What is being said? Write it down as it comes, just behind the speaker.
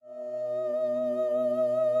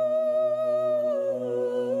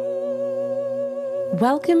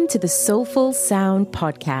Welcome to the Soulful Sound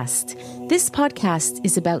podcast. This podcast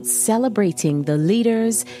is about celebrating the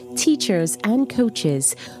leaders, teachers, and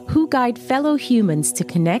coaches who guide fellow humans to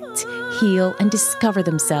connect, heal, and discover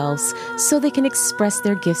themselves so they can express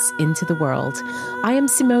their gifts into the world. I am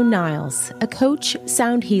Simone Niles, a coach,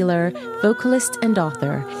 sound healer, vocalist, and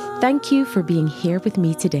author. Thank you for being here with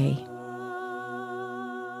me today.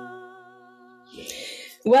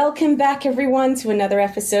 Welcome back, everyone, to another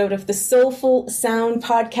episode of the Soulful Sound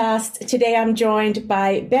podcast. Today, I'm joined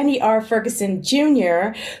by Benny R. Ferguson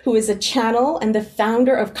Jr., who is a channel and the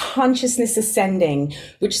founder of Consciousness Ascending,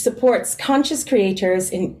 which supports conscious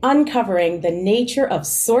creators in uncovering the nature of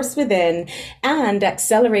Source within and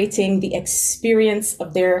accelerating the experience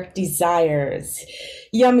of their desires.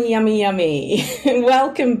 Yummy, yummy, yummy.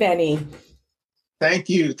 Welcome, Benny. Thank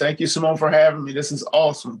you. Thank you, Simone, for having me. This is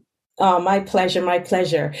awesome. Oh, my pleasure, my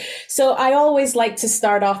pleasure. So I always like to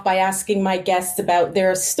start off by asking my guests about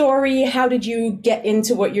their story. How did you get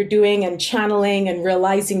into what you're doing and channeling and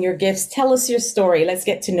realizing your gifts? Tell us your story. Let's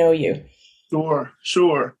get to know you.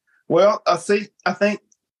 Sure. Well, I think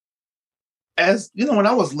as you know, when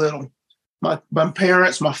I was little, my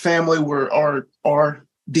parents, my family are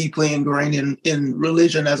deeply ingrained in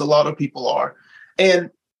religion, as a lot of people are. And,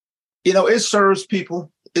 you know, it serves people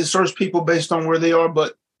based on where they are,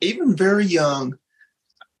 but even very young,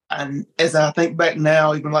 and as I think back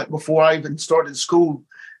now, even like before I even started school,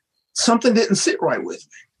 something didn't sit right with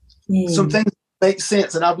me. Some things make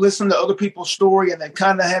sense. And I've listened to other people's story, and they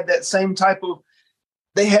kind of had that same type of,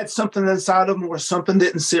 they had something inside of them where something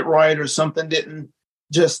didn't sit right or something didn't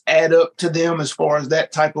just add up to them as far as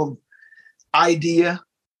that type of idea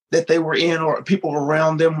that they were in or people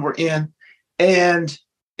around them were in. And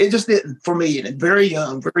it just didn't for me. And very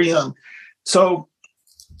young. So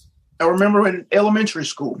I remember in elementary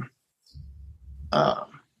school,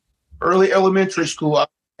 early elementary school, I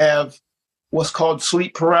have what's called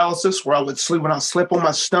sleep paralysis, where I would sleep when I slept on my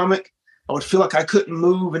stomach. I would feel like I couldn't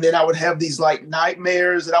move. And then I would have these like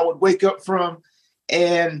nightmares that I would wake up from.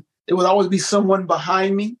 And there would always be someone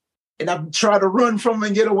behind me. And I'd try to run from them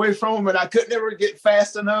and get away from them. And I could never get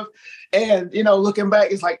fast enough. And, you know, looking back,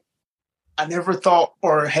 it's like I never thought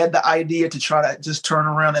or had the idea to try to just turn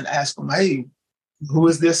around and ask them, hey, who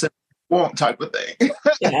is this? Want type of thing.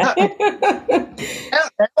 Yeah.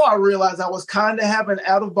 Now I realized I was kind of having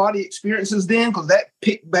out-of-body experiences then, because that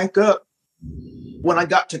picked back up when I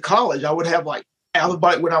got to college. I would have like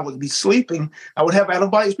out-of-body, when I would be sleeping, I would have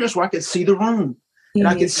out-of-body experience where I could see the room and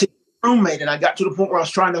I could see the roommate. And I got to the point where I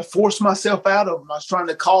was trying to force myself out of them. I was trying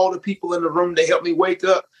to call the people in the room to help me wake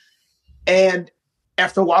up. And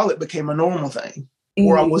after a while, it became a normal thing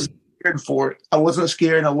where I was for it. I wasn't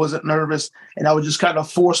scared. I wasn't nervous. And I would just kind of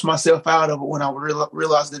force myself out of it when I would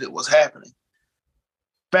realize that it was happening.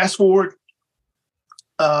 Fast forward,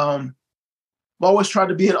 I always tried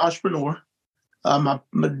to be an entrepreneur.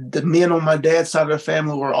 The men on my dad's side of the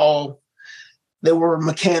family they were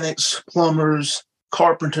mechanics, plumbers,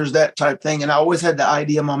 carpenters, that type thing. And I always had the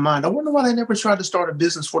idea in my mind, I wonder why they never tried to start a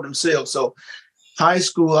business for themselves. So high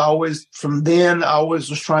school, I always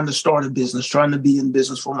was trying to start a business, trying to be in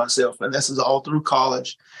business for myself. And this is all through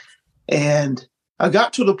college. And I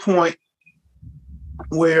got to the point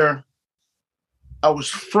where I was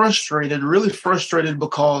frustrated, really frustrated,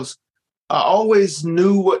 because I always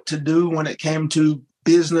knew what to do when it came to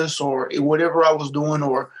business or whatever I was doing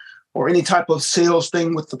or any type of sales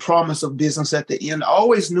thing with the promise of business at the end. I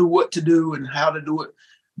always knew what to do and how to do it,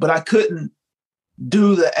 but I couldn't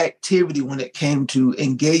do the activity when it came to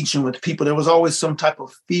engaging with people. There was always some type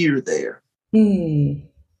of fear there.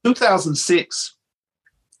 2006,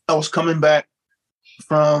 I was coming back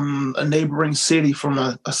from a neighboring city from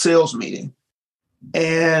a sales meeting.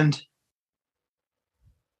 And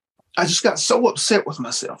I just got so upset with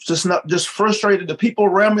myself, just frustrated. The people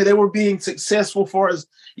around me, they were being successful for as,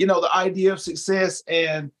 you know, the idea of success.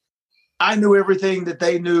 And I knew everything that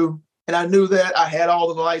they knew. And I knew that I had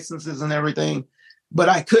all the licenses and everything. But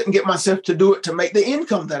I couldn't get myself to do it to make the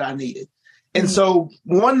income that I needed. And so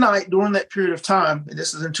one night during that period of time, and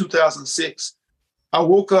this is in 2006, I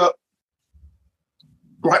woke up.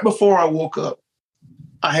 Right before I woke up,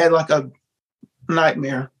 I had like a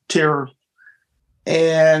nightmare, terror.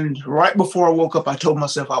 And right before I woke up, I told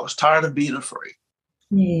myself I was tired of being afraid.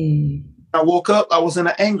 I woke up, I was in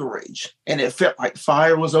an anger rage, and it felt like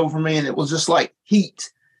fire was over me, and it was just like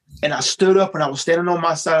heat. And I stood up and I was standing on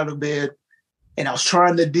my side of the bed. And I was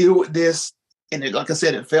trying to deal with this. And like I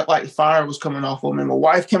said, it felt like fire was coming off of me. My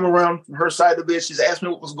wife came around from her side of the bed. She's asked me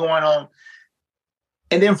what was going on.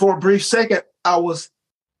 And then for a brief second, I was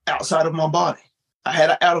outside of my body. I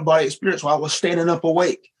had an out-of-body experience where I was standing up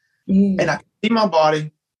awake. And I see my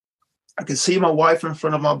body. I could see my wife in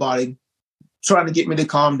front of my body trying to get me to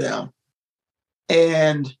calm down.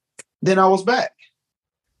 And then I was back.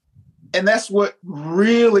 And that's what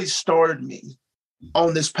really started me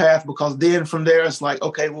on this path, because then from there, it's like,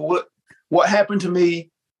 okay, well, what happened to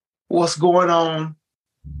me? What's going on?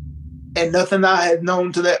 And nothing I had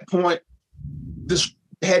known to that point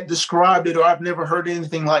had described it, or I've never heard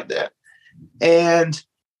anything like that. And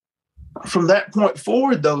from that point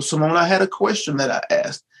forward, though, Simone, I had a question that I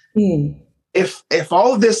asked. If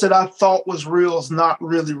all of this that I thought was real is not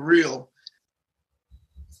really real,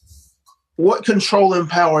 what control and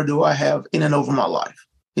power do I have in and over my life?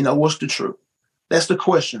 What's the truth? That's the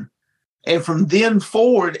question. And from then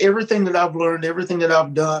forward, everything that I've learned, everything that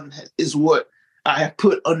I've done is what I have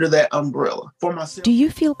put under that umbrella for myself. Do you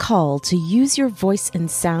feel called to use your voice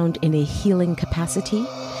and sound in a healing capacity?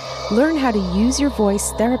 Learn how to use your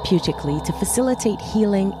voice therapeutically to facilitate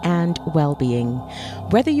healing and well-being.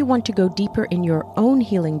 Whether you want to go deeper in your own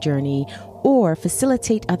healing journey or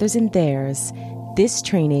facilitate others in theirs, this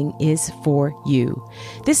training is for you.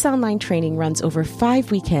 This online training runs over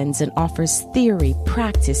 5 weekends and offers theory,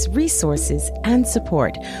 practice, resources, and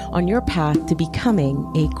support on your path to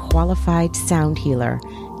becoming a qualified sound healer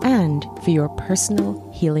and for your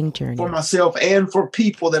personal healing journey. For myself and for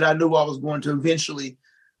people that I knew I was going to eventually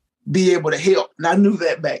be able to help. And I knew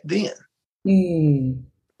that back then.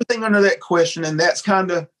 Everything under that question, and that's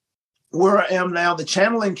kind of where I am now. The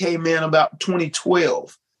channeling came in about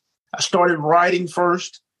 2012. I started writing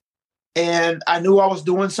first, and I knew I was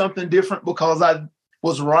doing something different because I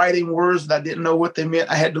was writing words that I didn't know what they meant.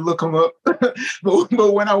 I had to look them up.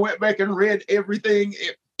 but when I went back and read everything,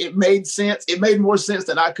 it made sense. It made more sense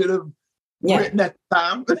than I could have written at the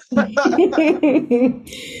time. And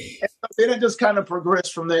then it just kind of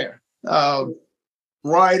progressed from there.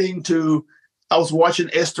 Writing to, I was watching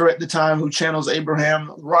Esther at the time, who channels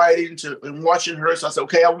Abraham, writing to and watching her. So I said,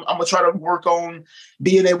 okay, I'm going to try to work on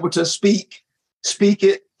being able to speak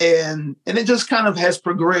it. And it just kind of has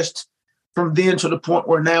progressed from then to the point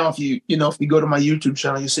where now, if you go to my YouTube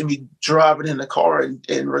channel, you see me driving in the car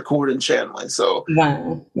and recording channeling. So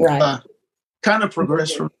wow, right. Kind of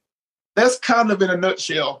progressed from, that's kind of in a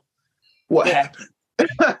nutshell what happened.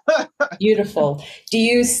 Beautiful. Do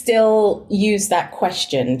you still use that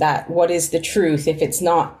question, that what is the truth? If it's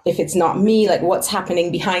not me, like what's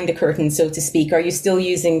happening behind the curtain, so to speak, are you still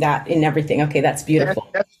using that in everything? Okay, that's beautiful.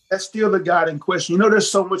 That's still the guiding question. There's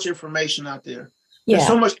so much information out there. There's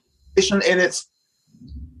so much information,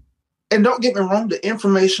 and don't get me wrong, the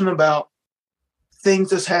information about things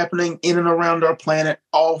that's happening in and around our planet,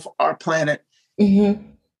 off our planet,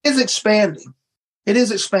 is expanding. It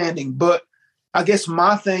is expanding, but I guess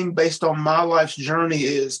my thing based on my life's journey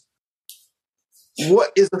is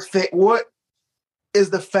what is the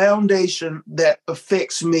foundation that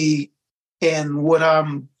affects me and what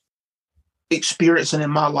I'm experiencing in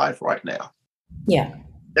my life right now. Yeah.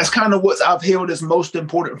 That's kind of what I've held as most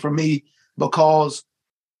important for me, because,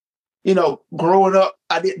 growing up,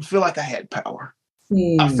 I didn't feel like I had power.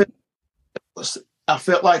 I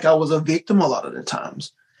felt like I was a victim a lot of the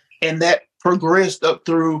times. And that progressed up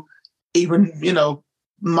through even,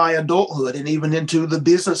 my adulthood and even into the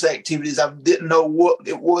business activities. I didn't know what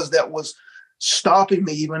it was that was stopping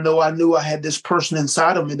me, even though I knew I had this person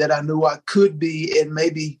inside of me that I knew I could be and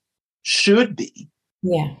maybe should be.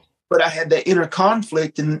 Yeah. But I had that inner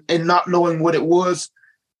conflict and not knowing what it was,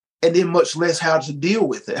 and then much less how to deal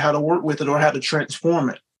with it, how to work with it, or how to transform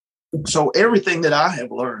it. So everything that I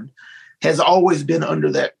have learned has always been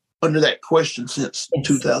under that question since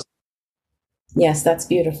 2000. Yes, that's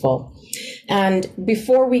beautiful. And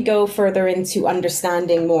before we go further into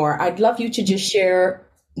understanding more, I'd love you to just share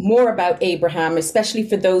more about Abraham, especially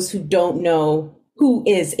for those who don't know who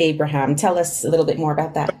is Abraham. Tell us a little bit more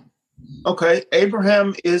about that. Okay.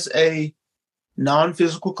 Abraham is a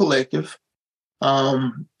non-physical collective.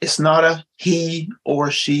 It's not a he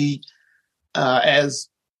or she, as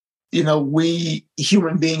we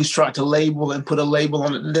human beings try to label and put a label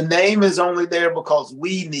on it. The name is only there because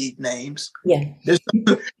we need names. Yeah. There's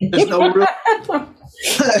no real.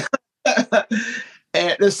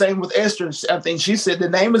 And the same with Esther. I think she said the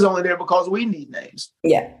name is only there because we need names.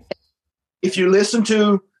 Yeah. If you listen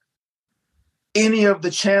to any of the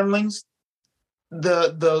channelings,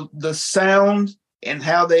 the sound and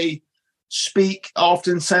how they speak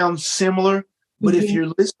often sounds similar. But if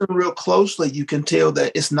you're listening real closely, you can tell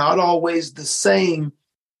that it's not always the same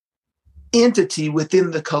entity within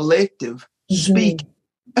the collective speak.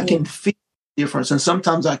 I can feel the difference, and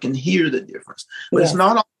sometimes I can hear the difference. But it's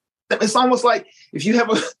not. It's almost like if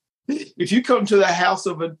you come to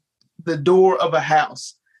the door of a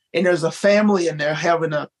house, and there's a family in there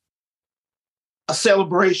having a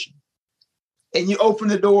celebration, and you open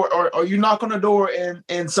the door or you knock on the door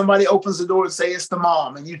and somebody opens the door and say it's the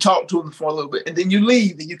mom, and you talk to them for a little bit, and then you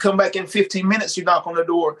leave and you come back in 15 minutes, you knock on the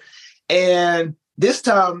door, and this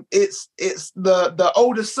time it's the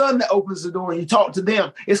oldest son that opens the door and you talk to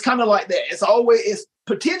them. It's kind of like that. It's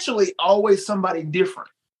potentially always somebody different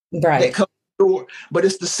that comes to the door, but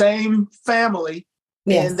it's the same family.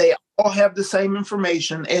 Yes. And they all have the same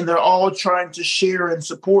information, and they're all trying to share and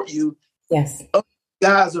support you. Yes.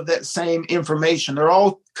 Guys of that same information. They're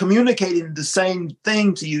all communicating the same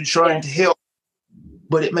thing to you, trying to help,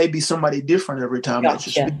 but it may be somebody different every time that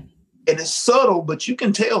you speak. And it's subtle, but you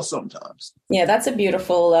can tell sometimes. Yeah, that's a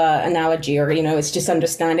beautiful analogy, or, it's just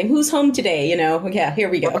understanding who's home today, Yeah, here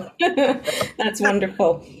we go. That's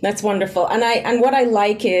wonderful. That's wonderful. And what I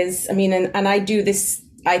like is, and I do this,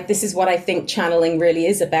 this is what I think channeling really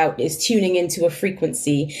is about, is tuning into a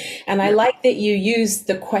frequency. And I like that you use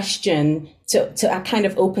the question to kind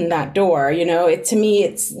of open that door. To me,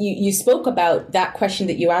 it's, you spoke about that question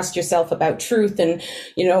that you asked yourself about truth and,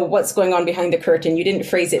 what's going on behind the curtain. You didn't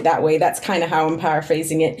phrase it that way. That's kind of how I'm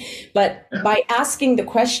paraphrasing it. But by asking the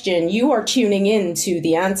question, you are tuning into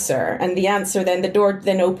the answer, and the answer, then the door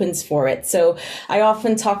then opens for it. So I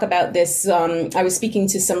often talk about this. I was speaking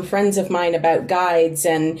to some friends of mine about guides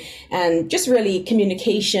and just really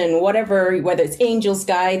communication, whether it's angels,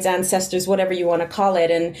 guides, ancestors, whatever you want to call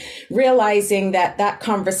it, and realizing that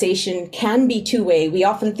conversation can be two-way. We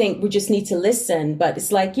often think we just need to listen, but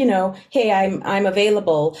it's like, hey, I'm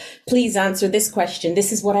available. Please answer this question.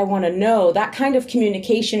 This is what I want to know. That kind of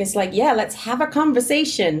communication is like, yeah, let's have a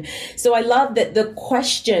conversation. So I love that the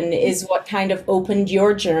question is what kind of opened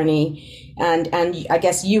your journey and I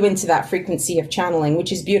guess you into that frequency of channeling,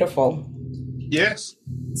 which is beautiful. Yes.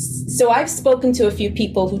 So I've spoken to a few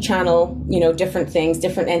people who channel, different things,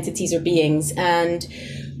 different entities or beings. And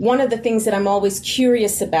one of the things that I'm always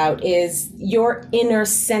curious about is your inner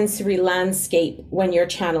sensory landscape when you're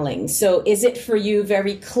channeling. So is it for you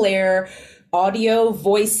very clear audio,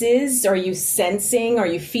 voices? Are you sensing? Are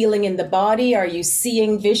you feeling in the body? Are you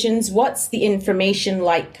seeing visions? What's the information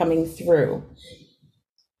like coming through?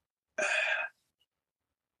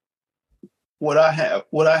 What I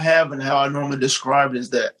have and how I normally describe it is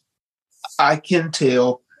that I can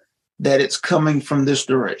tell that it's coming from this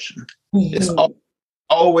direction. Mm-hmm. It's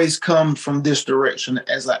always come from this direction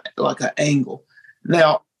as like an angle.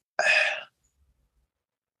 Now,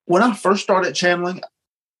 when I first started channeling,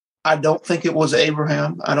 I don't think it was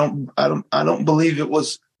Abraham. I don't believe it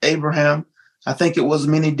was Abraham. I think it was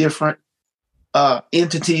many different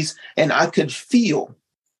entities, and I could feel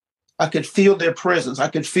their presence. I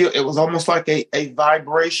could feel it was almost like a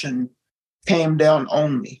vibration came down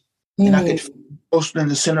on me, and I could feel it close in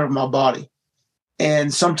the center of my body.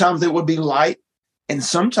 And sometimes it would be light, and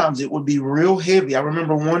sometimes it would be real heavy. I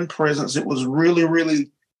remember one presence, it was really,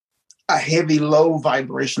 really a heavy, low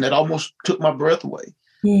vibration that almost took my breath away.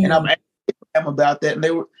 And I'm asking them about that.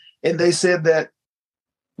 And they said that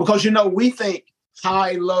because, we think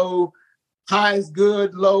high, low, high is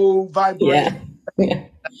good, low vibration. Yeah.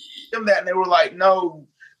 That, and they were like, no,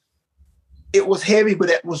 it was heavy, but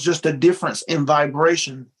it was just a difference in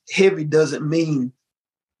vibration. Heavy doesn't mean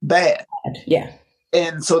bad. Yeah.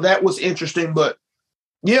 And so that was interesting. But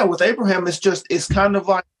yeah, with Abraham, it's kind of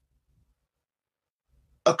like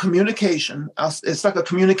a communication. It's like a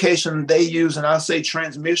communication they use, and I say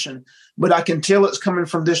transmission, but I can tell it's coming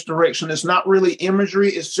from this direction. It's not really imagery.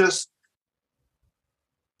 It's just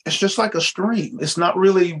like a stream. It's not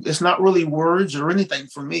really words or anything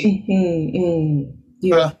for me. Mm-hmm.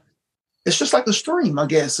 Yeah. It's just like a stream, I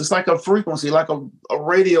guess. It's like a frequency, like a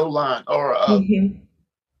radio line or a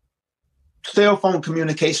cell phone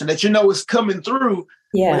communication that is coming through.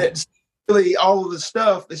 Yeah. But it's really all of the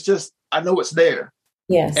stuff. It's just, I know it's there.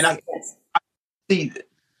 Yes. And I perceive it.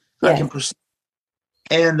 Yes. I can perceive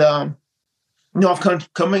it. And, I've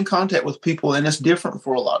come in contact with people, and it's different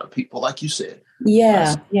for a lot of people, like you said.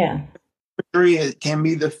 Yeah. Yeah. It can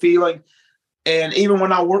be the feeling. And even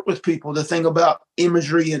when I work with people, the thing about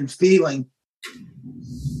imagery and feeling,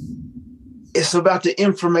 it's about the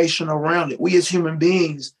information around it. We as human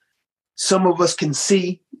beings, some of us can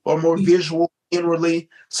see or more visual inwardly.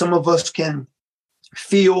 Some of us can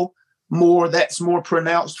feel more. That's more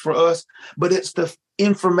pronounced for us. But it's the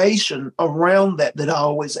information around that I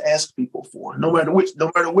always ask people for. No matter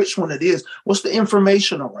which one it is, what's the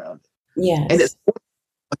information around it? Yeah. And it's an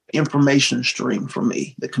information stream for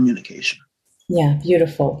me, the communication. Yeah,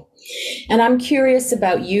 beautiful. And I'm curious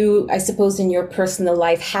about you, I suppose, in your personal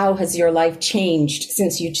life. How has your life changed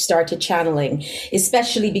since you started channeling?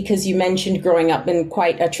 Especially because you mentioned growing up in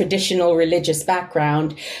quite a traditional religious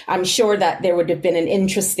background. I'm sure that there would have been an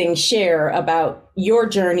interesting share about your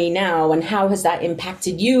journey now and how has that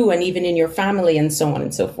impacted you and even in your family and so on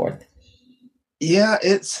and so forth. Yeah,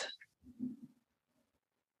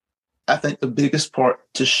 I think the biggest part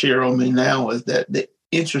to share on me now is that the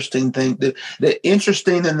interesting and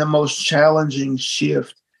the most challenging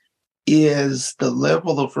shift is the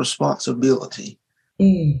level of responsibility.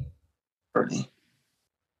 Bernie.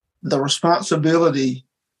 The responsibility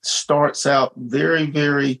starts out very,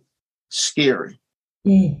 very scary.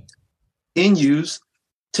 Continues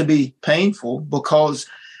to be painful because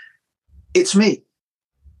it's me.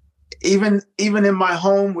 Even in my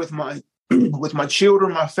home with my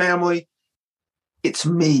children, my family, it's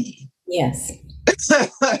me. Yes.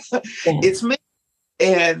 It's me.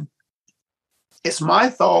 And it's my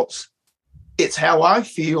thoughts, it's how I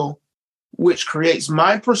feel, which creates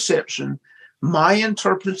my perception, my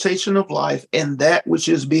interpretation of life, and that which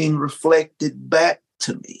is being reflected back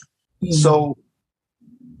to me. So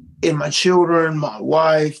in my children, my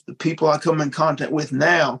wife, the people I come in contact with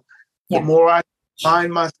now, the more I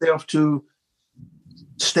find myself to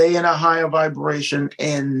stay in a higher vibration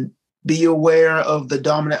and be aware of the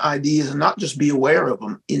dominant ideas, and not just be aware of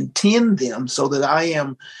them, intend them, so that I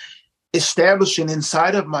am establishing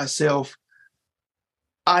inside of myself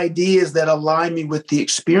ideas that align me with the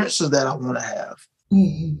experiences that I want to have.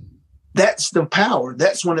 That's the power.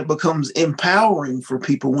 That's when it becomes empowering for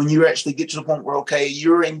people, when you actually get to the point where, okay,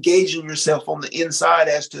 you're engaging yourself on the inside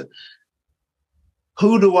as to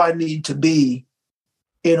who do I need to be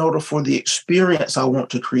in order for the experience I want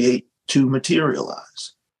to create to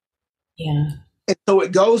materialize. Yeah. And so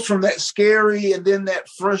it goes from that scary and then that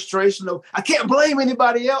frustration of, I can't blame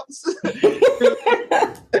anybody else,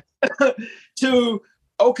 to,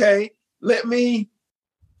 okay,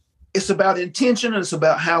 it's about intention and it's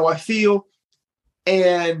about how I feel.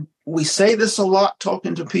 And we say this a lot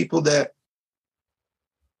talking to people, that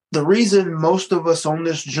the reason most of us on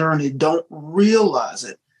this journey don't realize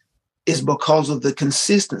it is because of the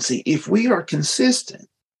consistency. If we are consistent,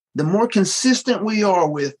 the more consistent we are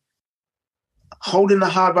with holding the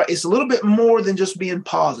high vibe, it's a little bit more than just being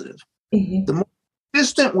positive. The more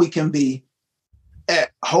consistent we can be at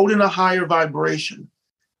holding a higher vibration,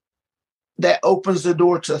 that opens the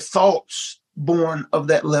door to thoughts born of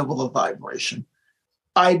that level of vibration,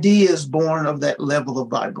 ideas born of that level of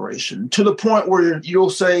vibration, to the point where you'll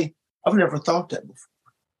say, I've never thought that before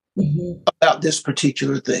about this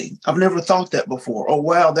particular thing. I've never thought that before. Oh,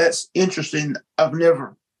 wow, that's interesting. I've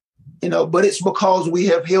never, but it's because we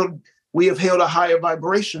have held a higher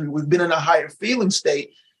vibration. We've been in a higher feeling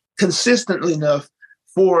state consistently enough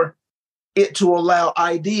for it to allow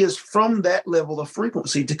ideas from that level of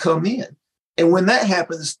frequency to come in. And when that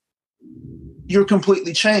happens, you're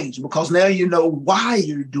completely changed, because now you know why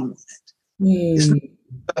you're doing it.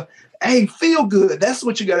 Hey, feel good. That's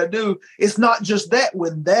what you got to do. It's not just that.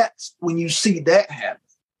 When you see that happen,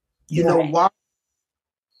 you know why.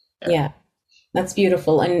 Yeah, that's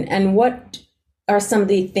beautiful. And what are some of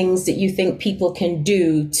the things that you think people can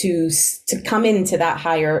do to come into that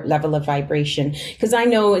higher level of vibration? Because I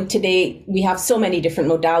know today we have so many different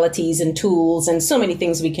modalities and tools and so many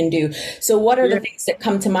things we can do. So what are the things that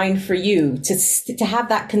come to mind for you to have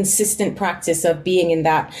that consistent practice of being in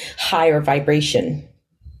that higher vibration?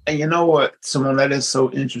 And you know what, Simone, that is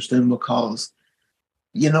so interesting, because,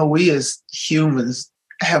 we as humans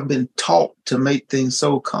have been taught to make things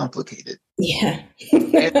so complicated. Yeah.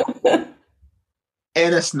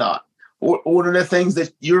 And it's not. One of the things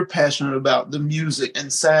that you're passionate about, the music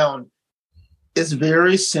and sound, is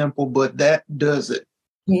very simple, but that does it.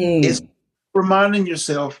 It's reminding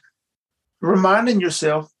yourself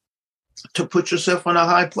to put yourself in a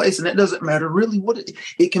high place. And it doesn't matter really what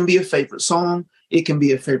it can be. A favorite song, it can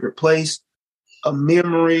be a favorite place, a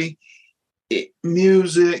memory,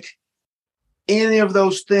 music, any of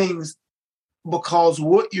those things, because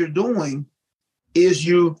what you're doing is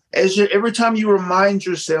every time you remind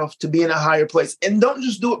yourself to be in a higher place, and don't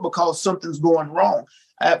just do it because something's going wrong.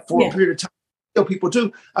 For a period of time, I tell people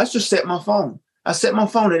too, I just set my phone. I set my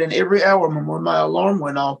phone, and then every hour when my alarm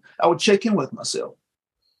went off, I would check in with myself.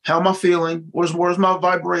 How am I feeling? Where's my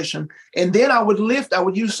vibration? And then I would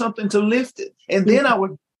use something to lift it. And then I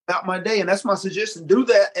would out my day. And that's my suggestion. Do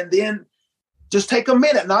that. And then just take a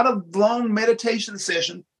minute, not a long meditation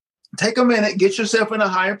session. Take a minute, get yourself in a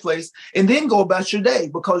higher place, and then go about your day.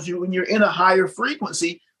 Because when you're in a higher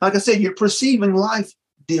frequency, like I said, you're perceiving life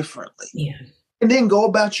differently. Yeah. And then go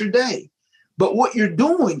about your day. But what you're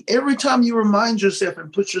doing every time you remind yourself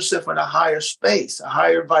and put yourself in a higher space, a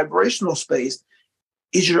higher vibrational space,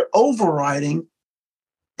 is you're overriding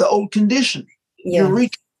the old conditioning. Yes. You're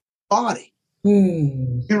retraining the body.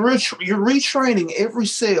 Mm. You're retraining every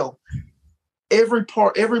cell, every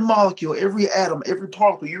part, every molecule, every atom, every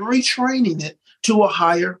particle. You're retraining it to a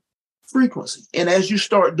higher frequency. And as you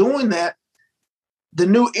start doing that, the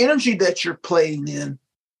new energy that you're playing in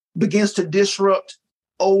begins to disrupt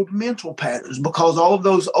old mental patterns, because all of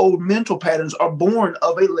those old mental patterns are born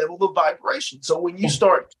of a level of vibration. So when you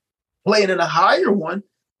start playing in a higher one,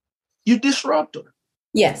 you disrupt them.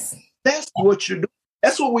 Yes. That's what you're doing.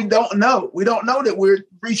 That's what we don't know. We don't know that we're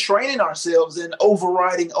retraining ourselves and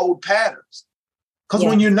overriding old patterns. Because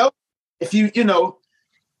when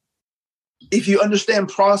if you understand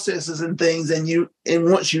processes and things, and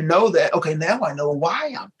once you know that, okay, now I know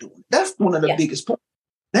why I'm doing it. That's one of the biggest points.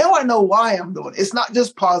 Now I know why I'm doing it. It's not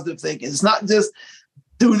just positive thinking. It's not just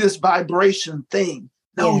do this vibration thing.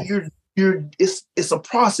 No, it's a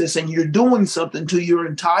process, and you're doing something to your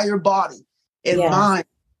entire body and mind.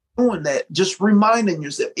 Doing that, just reminding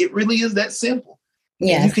yourself, it really is that simple.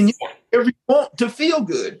 Yeah, you can use every want to feel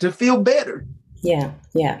good, to feel better. Yeah.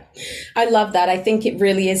 I love that. I think it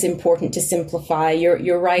really is important to simplify.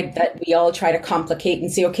 You're right that we all try to complicate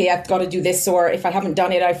and say, okay, I've got to do this, or if I haven't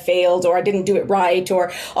done it, I failed, or I didn't do it right,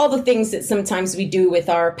 or all the things that sometimes we do with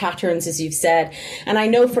our patterns, as you've said. And I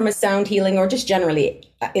know from a sound healing, or just generally,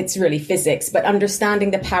 it's really physics, but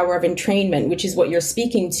understanding the power of entrainment, which is what you're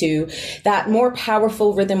speaking to, that more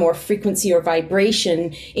powerful rhythm or frequency or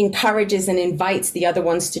vibration encourages and invites the other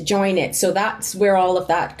ones to join it. So that's where all of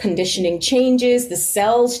that conditioning changes, the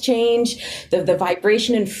cells change, the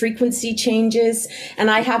vibration and frequency changes.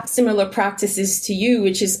 And I have similar practices to you,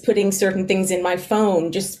 which is putting certain things in my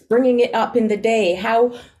phone, just bringing it up in the day.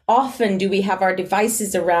 How often do we have our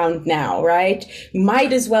devices around now, right?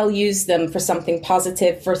 Might as well use them for something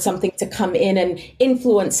positive, for something to come in and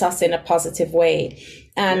influence us in a positive way.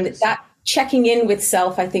 And that checking in with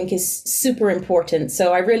self, I think, is super important.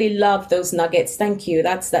 So I really love those nuggets. Thank you.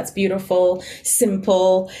 That's beautiful,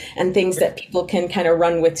 simple, and things that people can kind of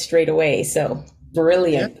run with straight away. So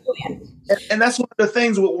brilliant. And that's one of the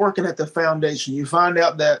things with working at the foundation. You find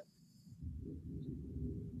out that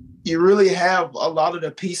you really have a lot of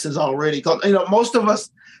the pieces already. Because, most of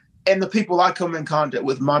us and the people I come in contact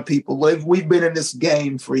with, my people, we've been in this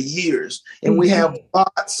game for years, and we have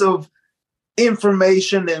lots of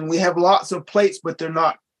information and we have lots of plates, but they're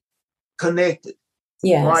not connected.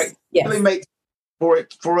 Yes. Right? Yes. It really makes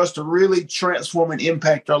for us to really transform and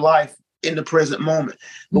impact our life in the present moment.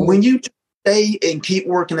 But when you stay and keep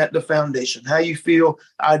working at the foundation, how you feel,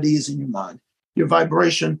 ideas in your mind, your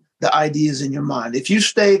vibration, the ideas in your mind. If you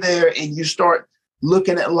stay there and you start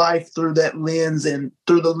looking at life through that lens, and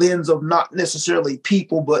through the lens of not necessarily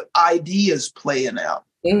people, but ideas playing out,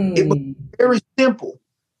 it was very simple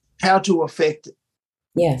how to affect it.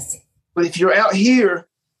 Yes. But if you're out here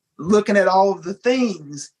looking at all of the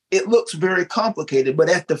things, it looks very complicated. But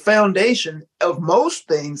at the foundation of most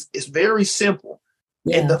things, it's very simple.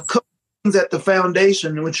 Yes. And the things at the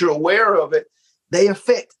foundation, when you're aware of it, they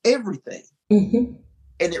affect everything. Mm-hmm.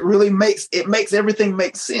 And it really makes everything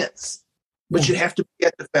make sense. But you have to be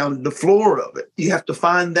at the floor of it. You have to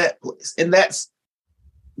find that place. And that's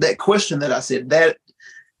that question that I said, that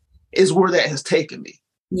is where that has taken me.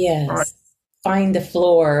 Yes. Right. Find the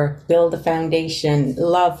floor, build the foundation.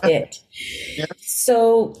 Love it. Yeah.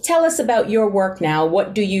 So tell us about your work now.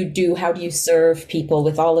 What do you do? How do you serve people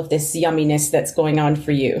with all of this yumminess that's going on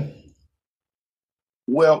for you?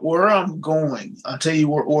 Well, where I'm going, I'll tell you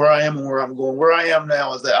where I am and where I'm going. Where I am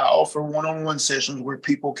now is that I offer one-on-one sessions where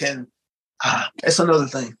people can, that's another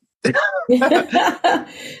thing.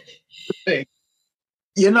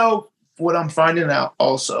 What I'm finding out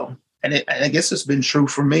also, and I guess it's been true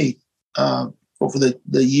for me over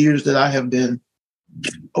the years that I have been,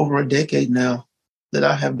 over a decade now, that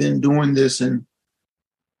I have been doing this and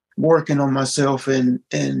working on myself and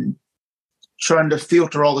trying to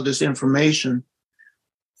filter all of this information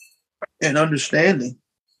and understanding,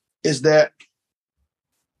 is that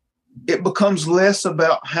it becomes less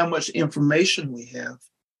about how much information we have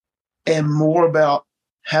and more about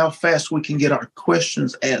how fast we can get our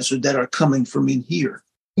questions answered that are coming from in here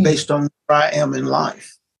based on where I am in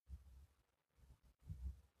life.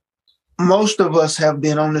 Most of us have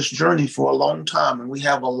been on this journey for a long time, and we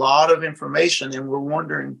have a lot of information, and we're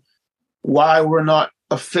wondering why we're not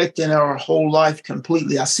affecting our whole life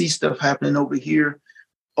completely. I see stuff happening over here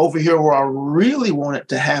where I really want it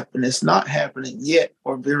to happen. It's not happening yet,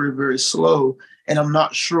 or very, very slow, and I'm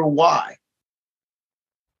not sure why.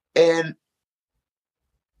 And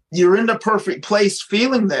you're in the perfect place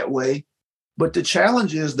feeling that way. But the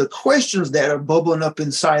challenge is the questions that are bubbling up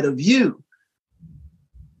inside of you,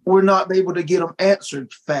 we're not able to get them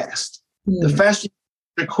answered fast. The faster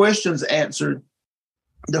your questions answered,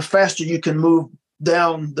 the faster you can move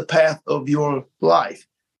down the path of your life,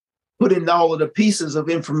 putting all of the pieces of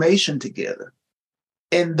information together.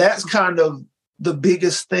 And that's kind of the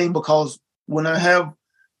biggest thing, because when I have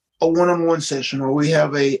a one-on-one session or we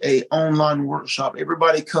have a online workshop,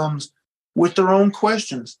 everybody comes with their own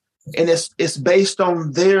questions. And it's based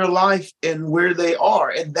on their life and where they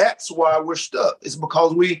are. And that's why we're stuck. It's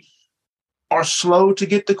because we are slow to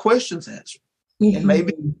get the questions answered. Mm-hmm. And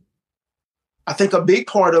maybe I think a big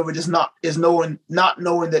part of it is not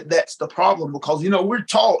knowing that that's the problem, because, we're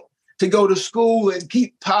taught to go to school and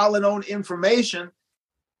keep piling on information.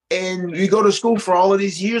 And you go to school for all of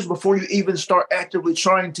these years before you even start actively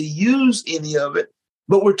trying to use any of it.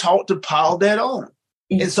 But we're taught to pile that on.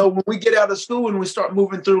 And so when we get out of school and we start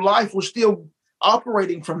moving through life, we're still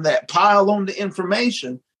operating from that pile on the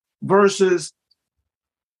information versus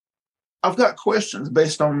I've got questions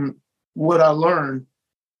based on what I learned.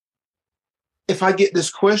 If I get this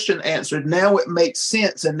question answered, now it makes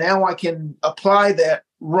sense. And now I can apply that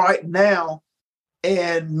right now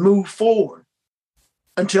and move forward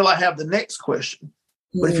until I have the next question.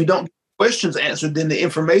 Mm-hmm. But if you don't get questions answered, then the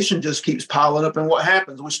information just keeps piling up. And what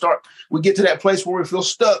happens? We get to that place where we feel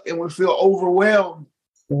stuck and we feel overwhelmed.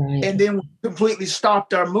 Right. And then we completely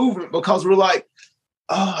stopped our movement because we're like,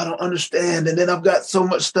 oh, I don't understand. And then I've got so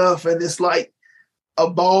much stuff and it's like a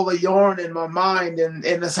ball of yarn in my mind and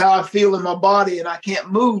that's how I feel in my body and I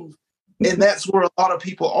can't move. And that's where a lot of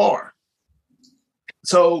people are.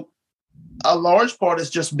 So a large part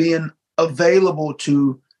is just being available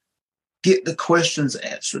to get the questions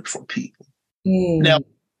answered for people. Now,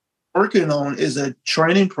 working on is a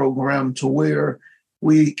training program to where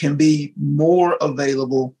we can be more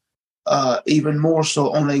available, even more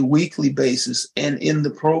so on a weekly basis. And in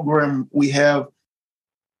the program, we have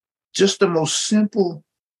just the most simple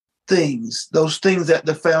things, those things at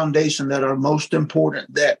the foundation that are most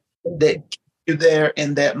important, that keep you there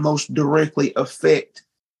and that most directly affect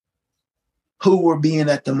who we're being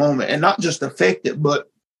at the moment. And not just affect it,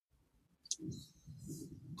 but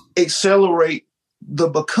accelerate the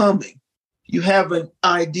becoming. You have an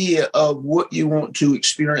idea of what you want to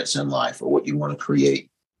experience in life or what you want to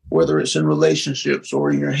create, whether it's in relationships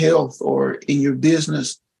or in your health or in your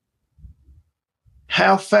business.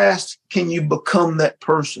 How fast can you become that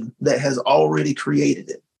person that has already created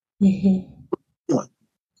it? Mm-hmm.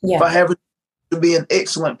 Yeah. If I have to be an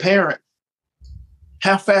excellent parent,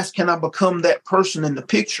 how fast can I become that person in the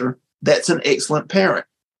picture that's an excellent parent?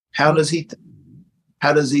 How does he think?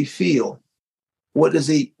 How does he feel? What is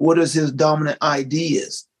his dominant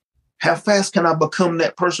ideas? How fast can I become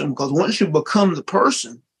that person? Because once you become the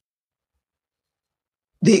person,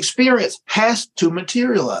 the experience has to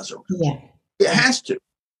materialize. Yeah. It has to.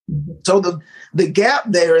 Mm-hmm. So the gap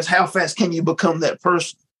there is how fast can you become that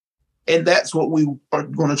person? And that's what we are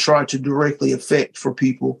going to try to directly affect for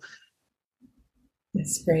people.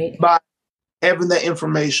 That's great. By having that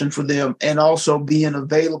information for them and also being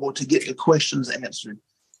available to get the questions answered.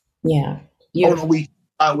 Yeah. On a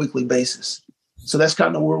bi-weekly basis. So that's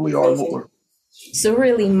kind of where we are. So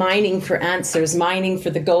really mining for answers, mining for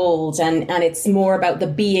the gold. And it's more about the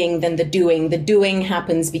being than the doing. The doing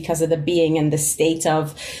happens because of the being and the state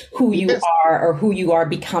of who you are or who you are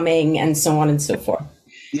becoming and so on and so forth.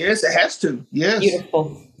 Yes, it has to. Yes.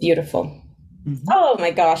 Beautiful. Beautiful. Mm-hmm. Oh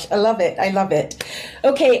my gosh, I love it. I love it.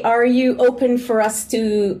 Okay, are you open for us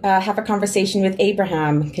to have a conversation with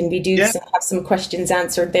Abraham? Can we have some questions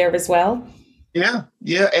answered there as well? Yeah.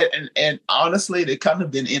 And honestly, they've kind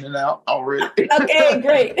of been in and out already. Okay,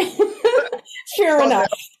 great. Fair enough.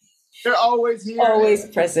 They're always here. Always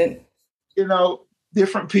present.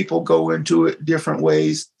 Different people go into it different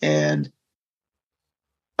ways. And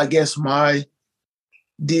I guess my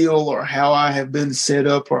deal or how I have been set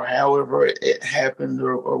up or however it happened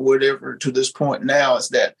or whatever to this point now is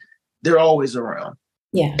that they're always around.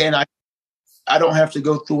 Yeah. And I don't have to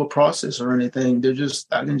go through a process or anything. They're just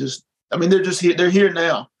here. They're here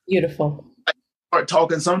now. Beautiful. I start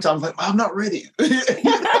talking sometimes like, I'm not ready. Well,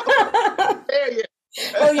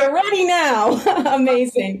 you're ready now.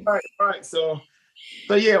 Amazing. Right. So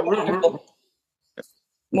yeah, we're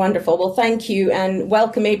Wonderful. Well, thank you and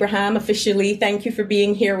welcome, Abraham, officially. Thank you for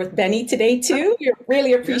being here with Benny today, too. We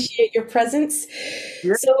really appreciate your presence.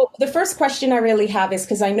 Yeah. So the first question I really have is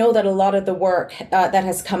because I know that a lot of the work that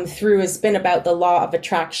has come through has been about the law of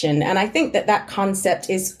attraction. And I think that concept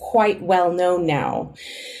is quite well known now.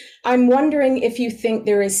 I'm wondering if you think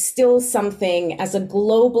there is still something as a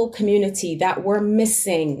global community that we're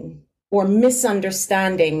missing or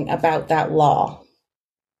misunderstanding about that law.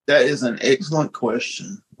 That is an excellent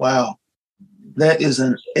question. Wow. That is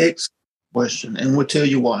an excellent question. And we'll tell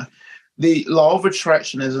you why. The law of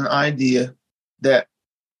attraction is an idea that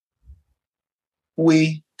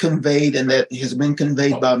we conveyed and that has been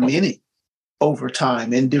conveyed by many over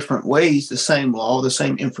time in different ways, the same law, the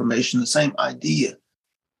same information, the same idea.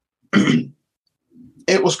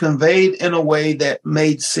 It was conveyed in a way that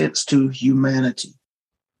made sense to humanity.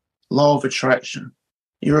 Law of attraction.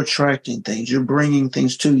 You're attracting things, you're bringing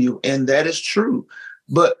things to you, and that is true.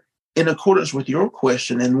 But in accordance with your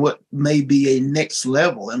question and what may be a next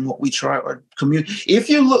level and what we try or communicate, if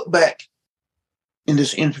you look back in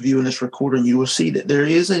this interview and this recording, you will see that there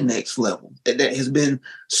is a next level that has been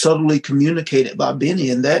subtly communicated by Benny,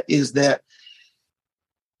 and that is that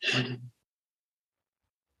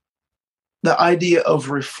the idea of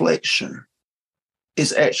reflection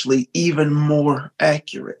is actually even more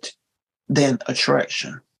accurate than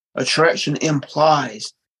attraction. Attraction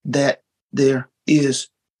implies that there is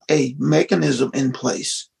a mechanism in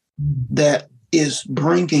place that is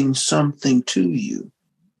bringing something to you,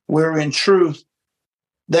 where in truth,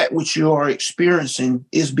 that which you are experiencing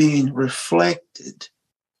is being reflected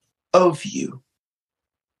of you.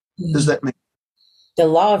 Does that make sense? The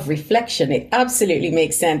law of reflection, it absolutely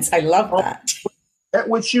makes sense. I love that. That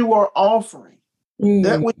which you are offering,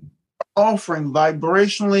 that which you are offering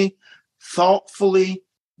vibrationally, thoughtfully,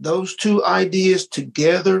 those two ideas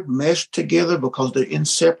together, meshed together because they're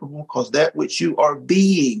inseparable, because that which you are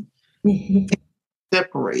being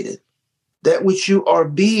separated, that which you are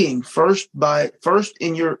being first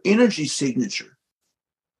in your energy signature.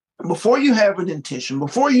 Before you have an intention,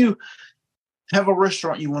 before you have a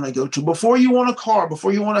restaurant you want to go to, before you want a car,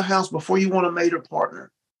 before you want a house, before you want a mate or partner,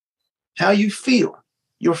 how you feel,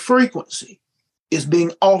 your frequency is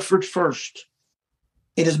being offered first.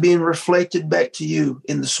 It is being reflected back to you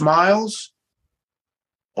in the smiles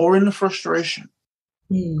or in the frustration.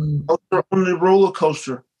 Or on the roller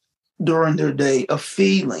coaster during their day of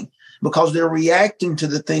feeling, because they're reacting to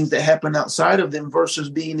the things that happen outside of them versus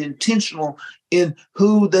being intentional in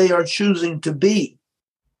who they are choosing to be.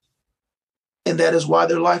 And that is why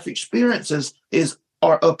their life experiences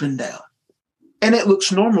are up and down. And it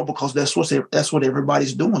looks normal because that's what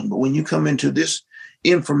everybody's doing. But when you come into this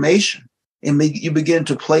information and you begin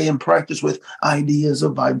to play and practice with ideas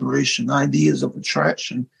of vibration, ideas of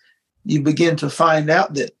attraction, you begin to find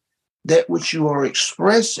out that which you are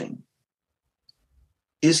expressing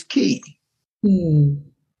is key. And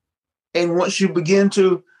once you begin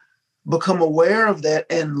to become aware of that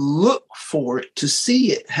and look for it, to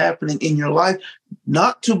see it happening in your life,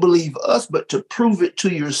 not to believe us, but to prove it to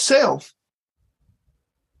yourself,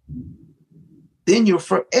 then you're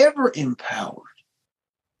forever empowered.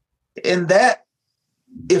 And that,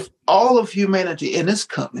 if all of humanity, and it's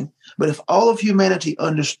coming, but if all of humanity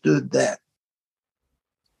understood that,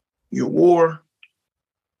 your war,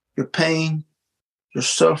 your pain, your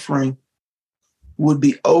suffering would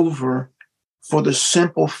be over for the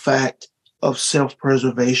simple fact of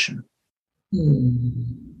self-preservation.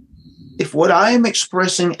 If what I am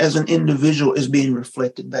expressing as an individual is being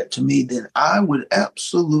reflected back to me, then I would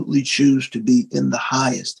absolutely choose to be in the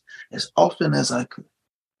highest as often as I could.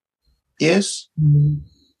 Yes?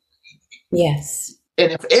 Yes.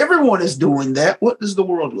 And if everyone is doing that, what does the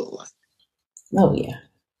world look like? Oh, yeah.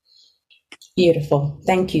 Beautiful.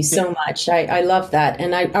 Thank you so much. I love that.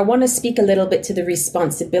 And I want to speak a little bit to the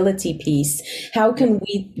responsibility piece. How can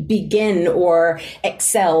we begin or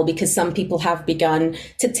excel, because some people have begun,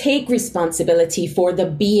 to take responsibility for the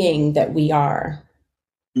being that we are?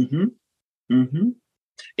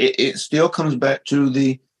 It still comes back to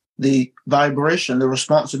the vibration. The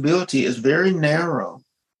responsibility is very narrow.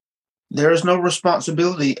 There is no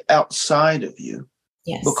responsibility outside of you.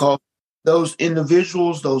 Yes. Because those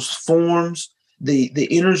individuals, those forms, the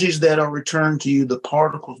energies that are returned to you, the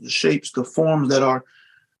particles, the shapes, the forms that are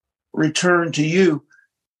returned to you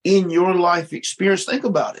in your life experience. Think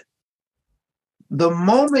about it. The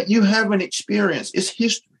moment you have an experience, it's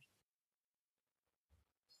history.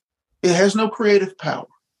 It has no creative power.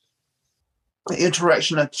 The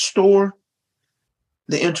interaction at the store,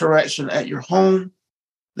 the interaction at your home,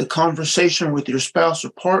 the conversation with your spouse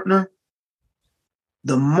or partner,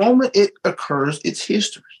 the moment it occurs, it's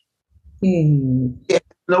history. It has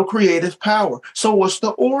no creative power. So what's the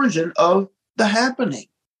origin of the happening?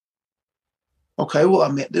 Okay, well, I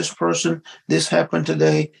met this person. This happened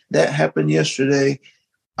today. That happened yesterday.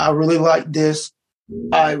 I really liked this.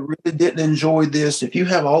 I really didn't enjoy this. If you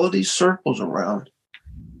have all of these circles around,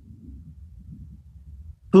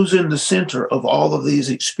 Who's in the center of all of these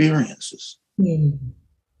experiences? Mm.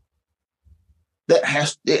 It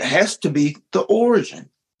has to be the origin.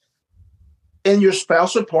 And your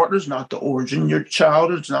spouse or partner is not the origin. Your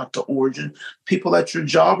child is not the origin. People at your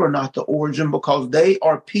job are not the origin, because they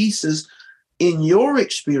are pieces in your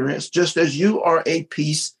experience, just as you are a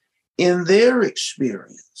piece in their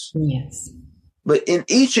experience. Yes. But in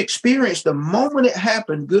each experience, the moment it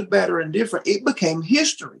happened, good, bad, or indifferent, it became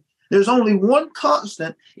history. There's only one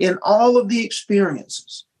constant in all of the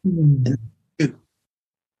experiences. Mm. And you.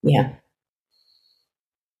 Yeah.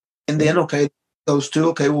 And then, okay, those two,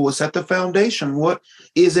 okay, well, what's at the foundation? What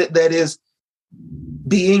is it that is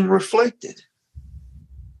being reflected?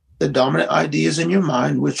 The dominant ideas in your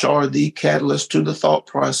mind, which are the catalyst to the thought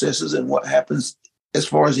processes and what happens as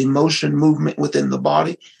far as emotion movement within the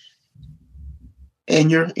body, and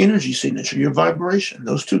your energy signature, your vibration.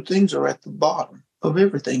 Those two things are at the bottom of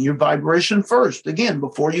everything. Your vibration first, again,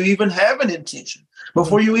 before you even have an intention,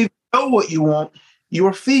 before you even know what you want,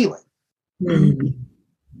 you're feeling. Mm-hmm.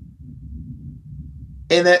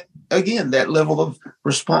 And that, again, that level of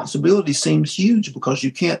responsibility seems huge, because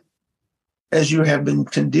you can't, as you have been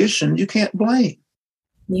conditioned, you can't blame.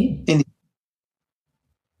 Yeah.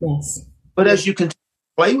 Yes. But as you continue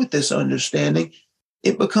to play with this understanding,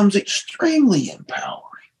 it becomes extremely empowering.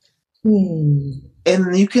 Mm.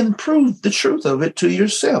 And you can prove the truth of it to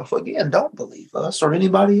yourself. Again, don't believe us or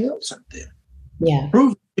anybody else out there. Yeah.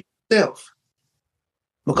 Prove it to yourself.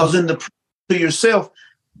 Because in the proof to yourself,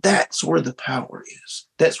 that's where the power is.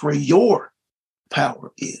 That's where your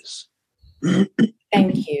power is.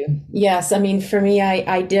 Thank you. Yes, I mean, for me,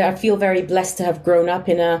 I feel very blessed to have grown up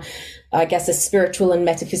in a spiritual and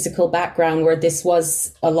metaphysical background where this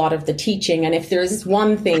was a lot of the teaching. And if there is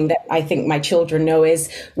one thing that I think my children know, is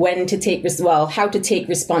how to take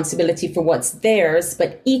responsibility for what's theirs,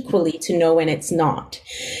 but equally to know when it's not.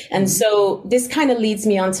 And so this kind of leads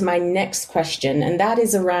me on to my next question, and that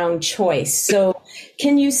is around choice. So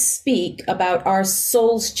can you speak about our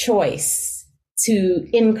soul's choice to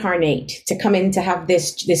incarnate, to come in to have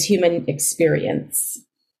this human experience?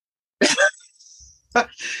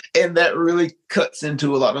 And that really cuts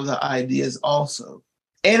into a lot of the ideas also.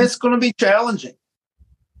 And it's going to be challenging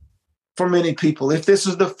for many people. If this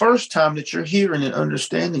is the first time that you're hearing and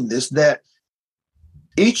understanding this, that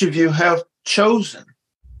each of you have chosen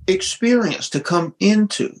experience to come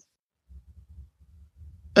into.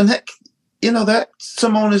 And that,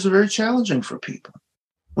 Simone, is very challenging for people.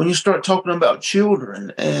 When you start talking about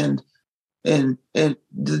children and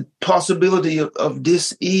the possibility of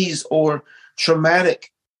dis-ease or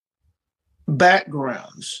traumatic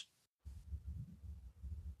backgrounds.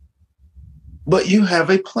 But you have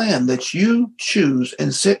a plan that you choose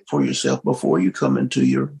and set for yourself before you come into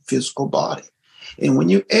your physical body. And when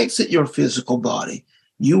you exit your physical body,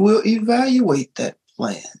 you will evaluate that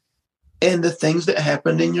plan and the things that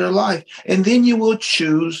happened in your life. And then you will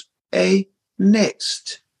choose a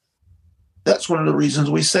next. That's one of the reasons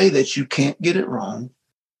we say that you can't get it wrong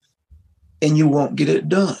and you won't get it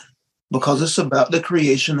done, because it's about the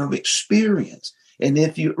creation of experience. And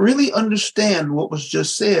if you really understand what was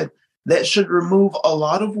just said, that should remove a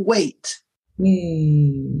lot of weight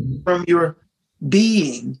from your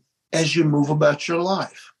being as you move about your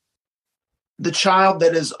life. The child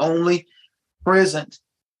that is only present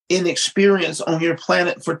in experience on your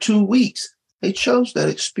planet for 2 weeks, they chose that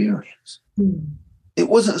experience. It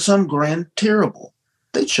wasn't some grand terrible.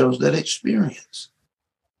 They chose that experience.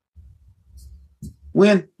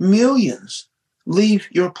 When millions leave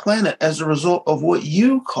your planet as a result of what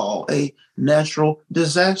you call a natural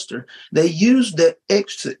disaster, they used that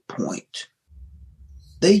exit point.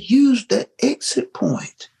 They used that exit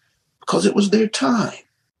point because it was their time.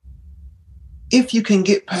 If you can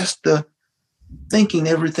get past the thinking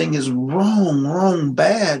everything is wrong,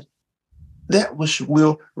 bad, that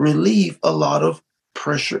will relieve a lot of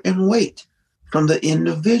pressure and weight from the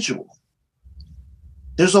individual.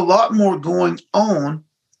 There's a lot more going on,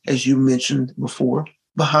 as you mentioned before,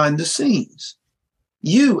 behind the scenes.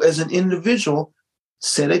 You, as an individual,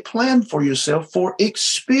 set a plan for yourself for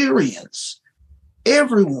experience.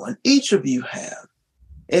 Everyone, each of you have.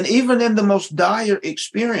 And even in the most dire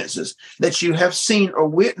experiences that you have seen or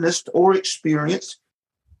witnessed or experienced,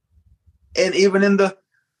 and even in the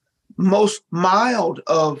most mild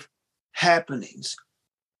of happenings,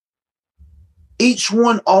 each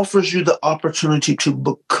one offers you the opportunity to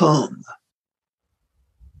become,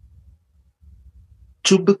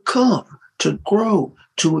 to grow,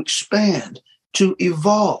 to expand, to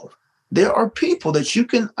evolve. There are people that you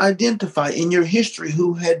can identify in your history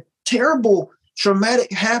who had terrible,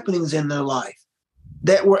 traumatic happenings in their life.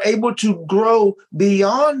 that were able to grow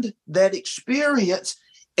beyond that experience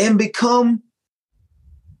and become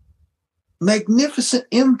magnificent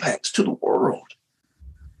impacts to the world.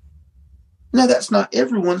 Now, that's not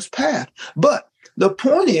everyone's path, but the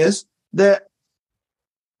point is that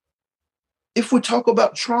if we talk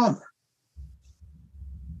about trauma,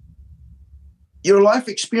 your life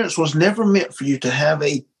experience was never meant for you to have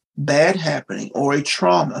a bad happening or a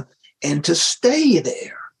trauma and to stay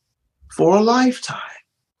there for a lifetime.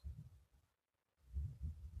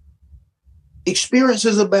 Experience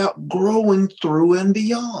is about growing through and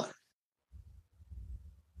beyond.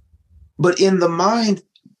 But in the mind,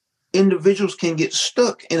 individuals can get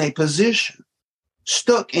stuck in a position,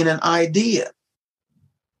 stuck in an idea.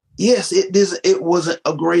 Yes, it wasn't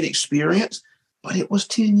a great experience, but it was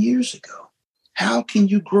 10 years ago. How can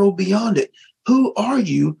you grow beyond it? Who are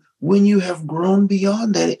you when you have grown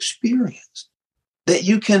beyond that experience? That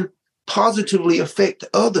you can positively affect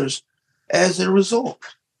others as a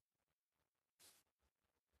result.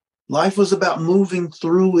 Life was about moving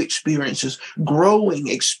through experiences, growing,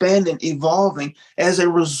 expanding, evolving as a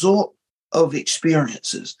result of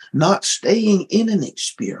experiences, not staying in an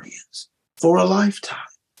experience for a lifetime.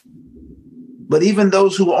 But even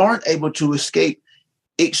those who aren't able to escape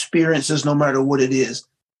experiences, no matter what it is,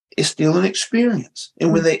 it's still an experience.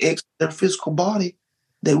 And when they exit their physical body,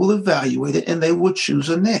 they will evaluate it and they will choose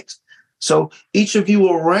a next. So each of you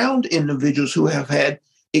are around individuals who have had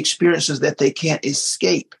experiences that they can't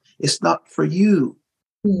escape. It's not for you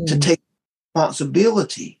to take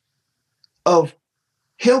responsibility of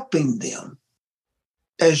helping them,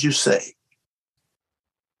 as you say.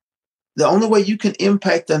 The only way you can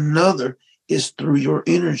impact another is through your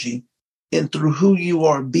energy and through who you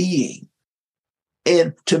are being.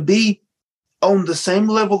 And to be on the same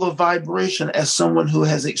level of vibration as someone who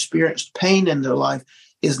has experienced pain in their life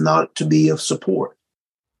is not to be of support.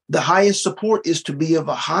 The highest support is to be of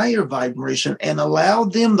a higher vibration and allow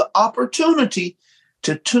them the opportunity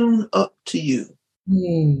to tune up to you.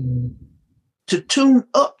 To tune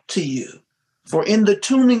up to you. For in the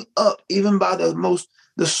tuning up, even by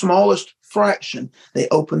the smallest fraction, they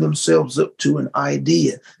open themselves up to an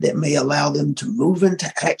idea that may allow them to move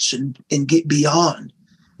into action and get beyond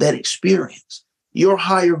that experience. Your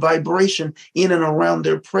higher vibration in and around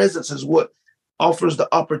their presence is what offers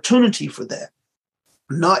the opportunity for that.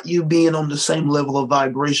 Not you being on the same level of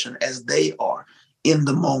vibration as they are in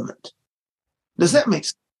the moment. Does that make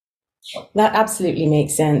sense? That absolutely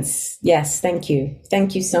makes sense. Yes, thank you.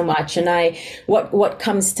 Thank you so much. And what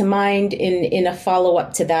comes to mind in a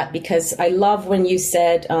follow-up to that, because I love when you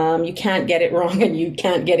said you can't get it wrong and you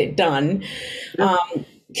can't get it done.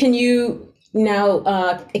 Can you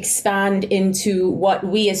now expand into what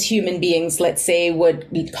we as human beings, let's say,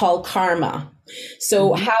 would call karma?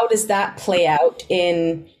 So how does that play out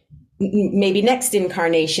in maybe next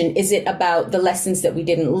incarnation? Is it about the lessons that we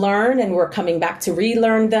didn't learn and we're coming back to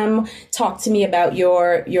relearn them? Talk to me about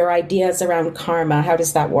your ideas around karma. How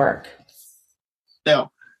does that work?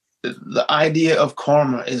 Now, the idea of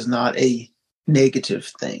karma is not a negative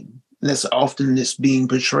thing. That's often this being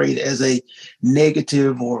portrayed as a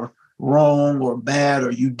negative or wrong or bad,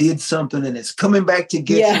 or you did something and it's coming back to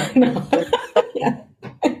get you. No. Yeah.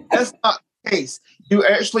 That's not the case. You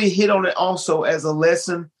actually hit on it also as a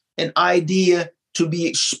lesson, an idea to be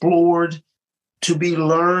explored, to be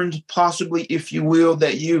learned, possibly, if you will,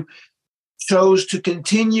 that you chose to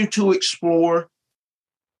continue to explore.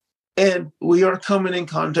 And we are coming in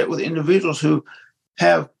contact with individuals who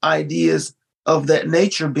have ideas of that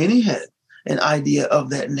nature. Benny had an idea of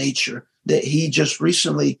that nature that he just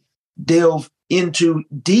recently delved into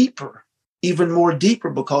deeper, even more deeper,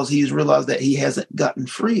 because he's realized that he hasn't gotten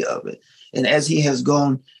free of it. And as he has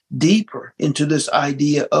gone deeper into this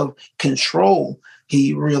idea of control,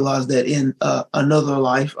 he realized that in another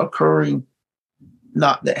life occurring,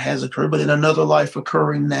 not that has occurred, but in another life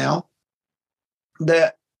occurring now,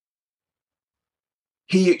 that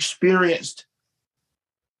he experienced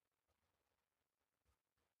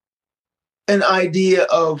an idea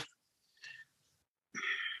of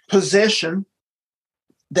possession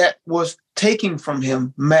that was taken from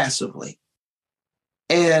him massively.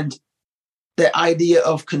 And the idea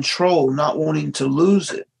of control, not wanting to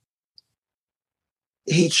lose it,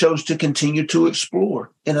 he chose to continue to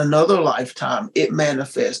explore. In another lifetime, it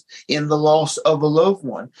manifests in the loss of a loved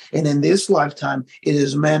one. And in this lifetime, it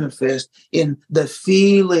is manifest in the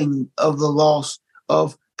feeling of the loss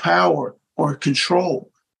of power or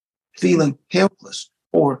control, feeling helpless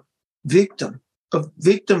or victim, of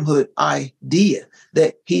victimhood idea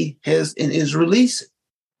that he has and is releasing.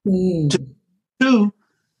 To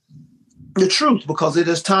the truth, because it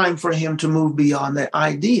is time for him to move beyond that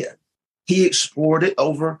idea. He explored it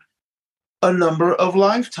over a number of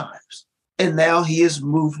lifetimes, and now he has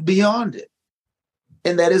moved beyond it.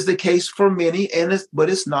 And that is the case for many, but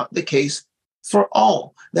it's not the case for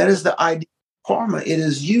all. That is the idea of karma. It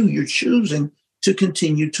is you're choosing to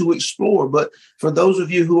continue to explore. But for those of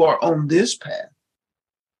you who are on this path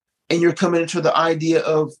and you're coming into the idea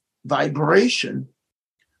of vibration,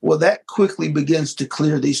 well, that quickly begins to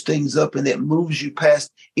clear these things up, and it moves you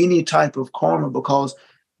past any type of karma, because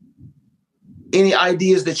any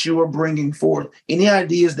ideas that you are bringing forth, any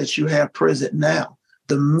ideas that you have present now,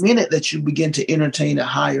 the minute that you begin to entertain a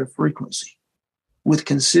higher frequency with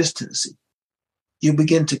consistency, you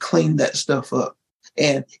begin to clean that stuff up.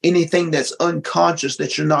 And anything that's unconscious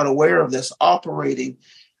that you're not aware of that's operating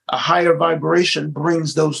a higher vibration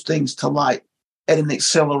brings those things to light at an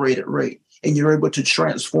accelerated rate. And you're able to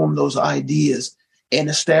transform those ideas and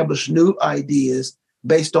establish new ideas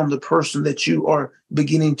based on the person that you are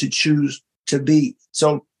beginning to choose to be.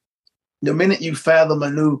 So the minute you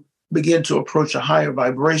fathom begin to approach a higher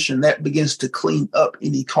vibration, that begins to clean up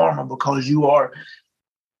any karma, because you are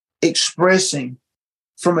expressing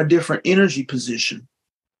from a different energy position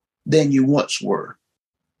than you once were.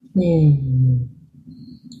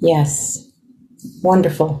 Yes.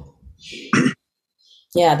 Wonderful.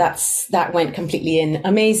 Yeah, that went completely in.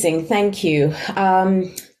 Amazing. Thank you.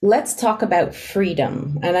 Let's talk about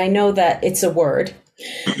freedom. And I know that it's a word.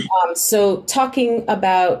 So talking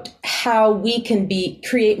about how we can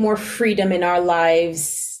create more freedom in our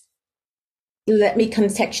lives, let me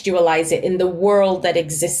contextualize it in the world that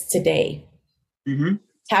exists today. Mm-hmm.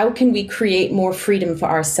 How can we create more freedom for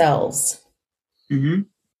ourselves? Mm-hmm.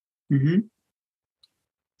 Mm-hmm.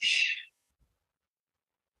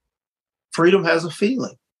 Freedom has a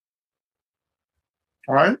feeling.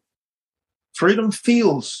 All right? Freedom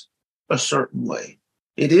feels a certain way.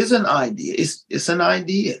 It is an idea. It's an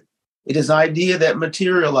idea. It is an idea that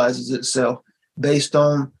materializes itself based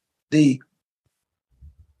on the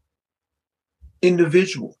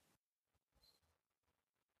individual.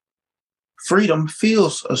 Freedom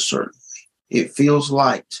feels a certain way. It feels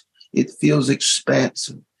light. It feels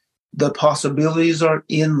expansive. The possibilities are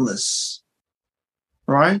endless,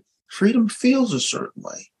 right? Freedom feels a certain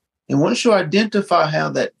way. And once you identify how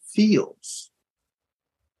that feels,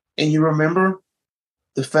 and you remember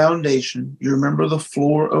the foundation, you remember the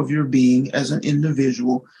floor of your being as an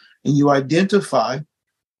individual, and you identify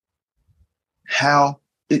how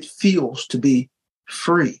it feels to be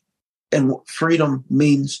free and what freedom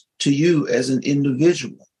means to you as an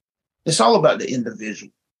individual. It's all about the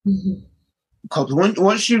individual. Mm-hmm. Because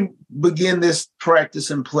once you begin this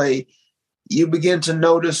practice and play, you begin to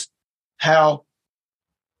notice how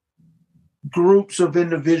groups of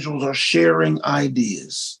individuals are sharing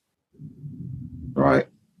ideas, right?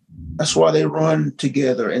 That's why they run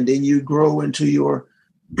together. And then you grow into your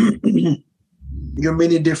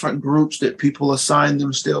many different groups that people assign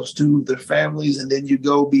themselves to, their families, and then you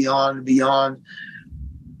go beyond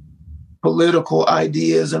political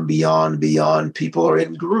ideas and beyond. People are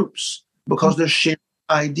in groups because they're sharing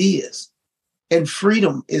ideas. And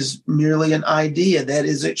freedom is merely an idea that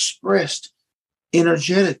is expressed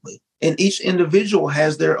energetically. And each individual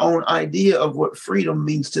has their own idea of what freedom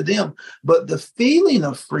means to them. But the feeling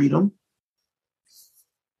of freedom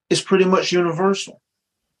is pretty much universal.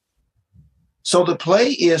 So the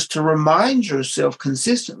play is to remind yourself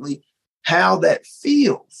consistently how that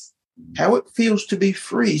feels, how it feels to be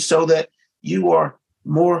free, so that you are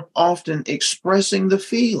more often expressing the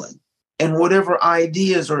feeling and whatever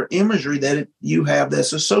ideas or imagery that you have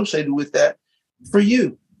that's associated with that for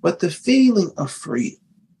you. But the feeling of freedom,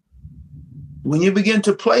 when you begin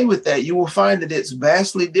to play with that, you will find that it's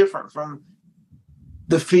vastly different from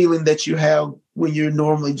the feeling that you have when you're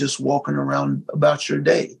normally just walking around about your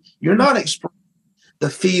day. You're not expressing the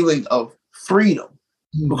feeling of freedom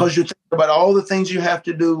because you think about all the things you have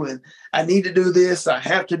to do, and I need to do this, I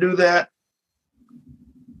have to do that.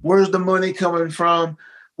 Where's the money coming from?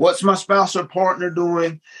 What's my spouse or partner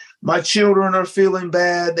doing? My children are feeling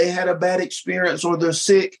bad. They had a bad experience or they're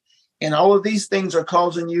sick. And all of these things are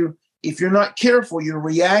causing you, if you're not careful, you're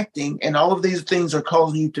reacting. And all of these things are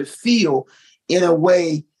causing you to feel in a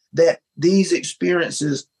way that these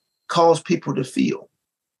experiences cause people to feel.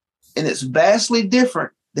 And it's vastly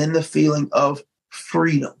different than the feeling of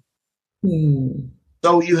freedom.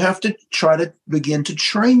 So you have to try to begin to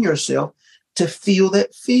train yourself to feel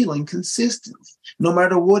that feeling consistently, no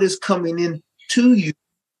matter what is coming in to you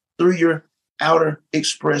through your outer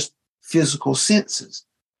expressed physical senses.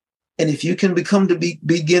 And if you can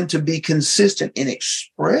begin to be consistent in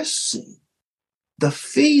expressing the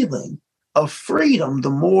feeling of freedom, the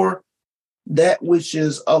more that which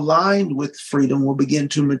is aligned with freedom will begin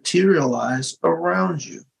to materialize around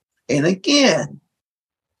you. And again,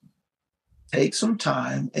 take some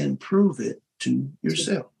time and prove it to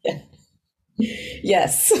yourself.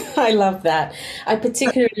 Yes, I love that. I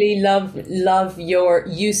particularly love your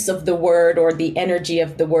use of the word, or the energy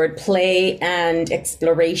of the word, play and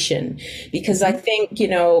exploration, because I think,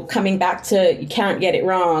 coming back to you can't get it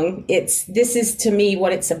wrong. This is to me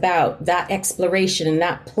what it's about, that exploration and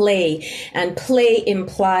that play. And play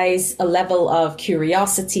implies a level of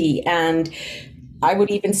curiosity, and I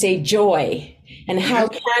would even say joy. And how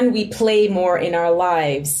can we play more in our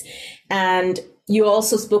lives? And you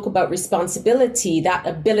also spoke about responsibility, that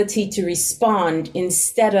ability to respond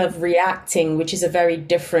instead of reacting, which is a very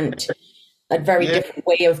different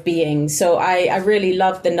way of being. So I really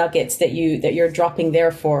love the nuggets that you're dropping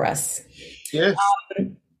there for us. Yes.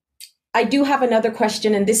 I do have another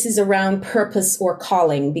question, and this is around purpose or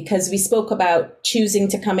calling, because we spoke about choosing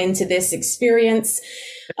to come into this experience.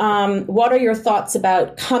 What are your thoughts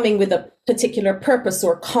about coming with a particular purpose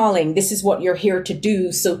or calling? This is what you're here to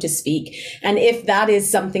do, so to speak. And if that is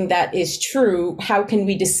something that is true, how can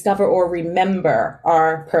we discover or remember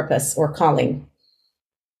our purpose or calling?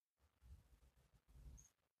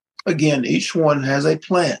 Again, each one has a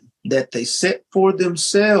plan that they set for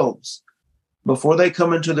themselves before they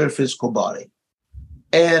come into their physical body.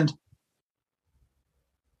 But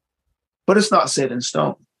it's not set in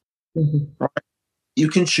stone. Mm-hmm. Right? You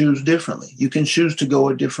can choose differently. You can choose to go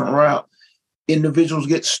a different route. Individuals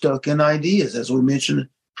get stuck in ideas, as we mentioned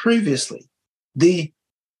previously. The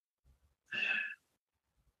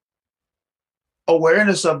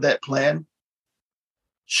awareness of that plan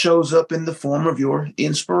shows up in the form of your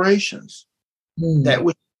inspirations, that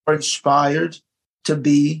which you are inspired to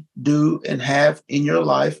be, do, and have in your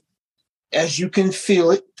life, as you can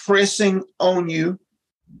feel it pressing on you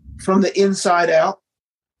from the inside out.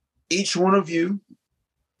 Each one of you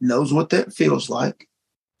knows what that feels like.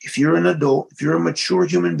 If you're an adult, if you're a mature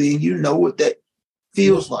human being, you know what that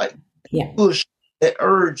feels like. Yeah. Push, that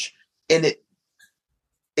urge. And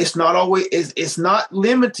it's not always, it's not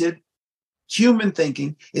limited, human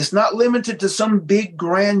thinking. It's not limited to some big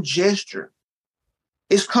grand gesture.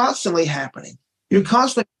 It's constantly happening. You're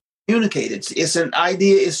constantly communicated. It's an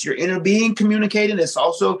idea. It's your inner being communicating. It's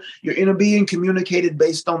also your inner being communicated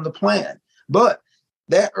based on the plan. But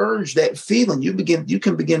that urge, that feeling, you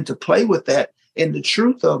can begin to play with that. And the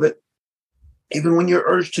truth of it, even when you're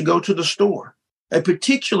urged to go to the store, a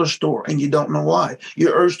particular store, and you don't know why.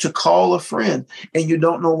 You're urged to call a friend, and you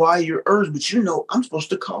don't know why you're urged, but I'm supposed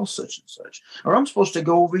to call such and such, or I'm supposed to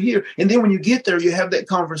go over here. And then when you get there, you have that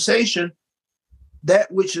conversation, that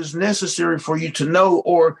which is necessary for you to know,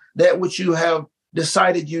 or that which you have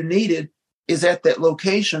decided you needed is at that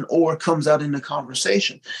location or comes out in the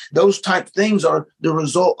conversation. Those type things are the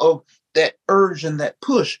result of that urge and that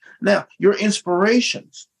push. Now, your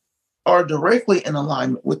inspirations are directly in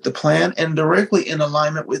alignment with the plan and directly in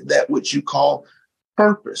alignment with that which you call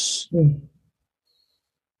purpose.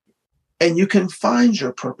 And you can find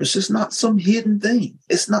your purpose. It's not some hidden thing.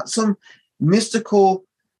 It's not some mystical,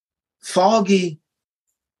 foggy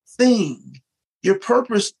thing. Your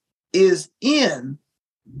purpose is in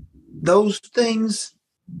those things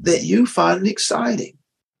that you find exciting.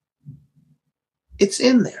 It's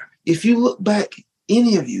in there. If you look back,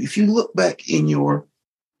 any of you, if you look back in your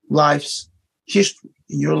life's history,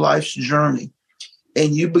 in your life's journey,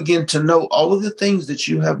 and you begin to know all of the things that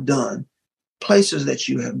you have done, places that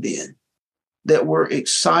you have been, that were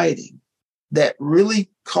exciting, that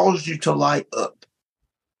really caused you to light up,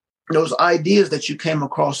 those ideas that you came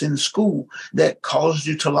across in school that caused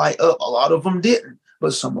you to light up. A lot of them didn't,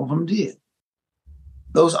 but some of them did.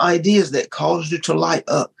 Those ideas that caused you to light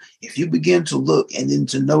up, if you begin to look and then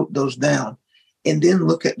to note those down and then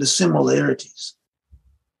look at the similarities,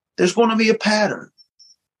 there's going to be a pattern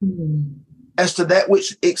as to that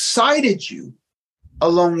which excited you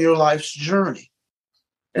along your life's journey.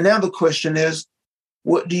 And now the question is,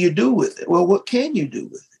 what do you do with it? Well, what can you do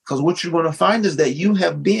with it? Because what you're going to find is that you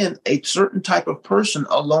have been a certain type of person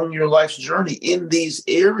along your life's journey in these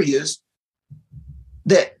areas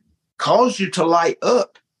that cause you to light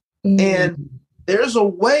up. And there's a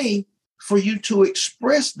way for you to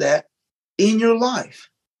express that in your life.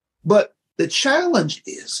 But the challenge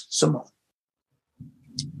is, Simone,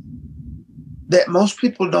 that most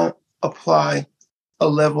people don't apply a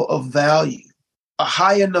level of value, a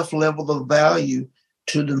high enough level of value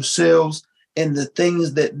to themselves and the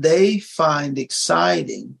things that they find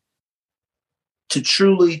exciting to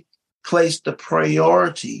truly place the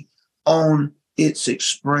priority on its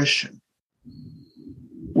expression.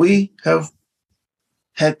 We have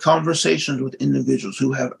had conversations with individuals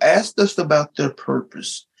who have asked us about their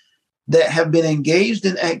purpose, that have been engaged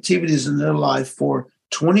in activities in their life for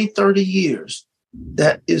 20, 30 years.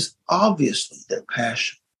 That is obviously their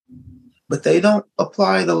passion, but they don't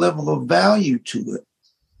apply the level of value to it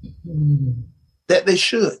that they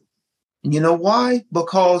should. And you know why?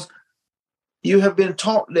 Because you have been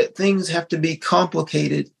taught that things have to be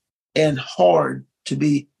complicated and hard to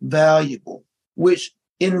be valuable, which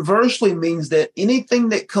inversely means that anything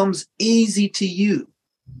that comes easy to you,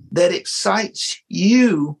 that excites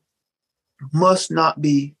you, must not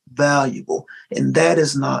be valuable. And that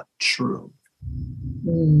is not true.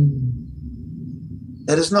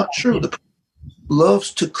 That is not true. The person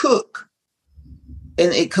loves to cook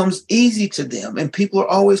and it comes easy to them, and people are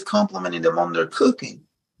always complimenting them on their cooking.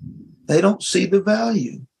 They don't see the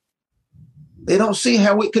value. They don't see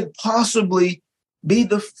how it could possibly be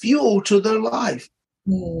the fuel to their life.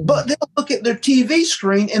 But they'll look at their TV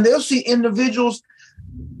screen and they'll see individuals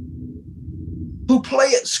who play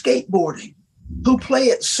at skateboarding, who play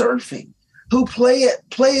at surfing, who play at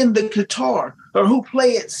playing the guitar, or who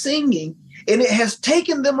play at singing, and it has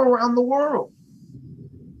taken them around the world.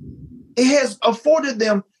 It has afforded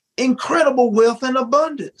them incredible wealth and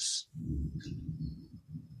abundance.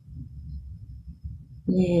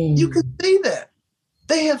 You can see that.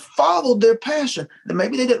 They have followed their passion. And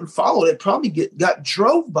maybe they didn't follow it, probably got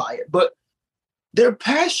drove by it, but their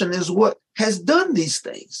passion is what has done these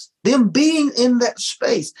things. Them being in that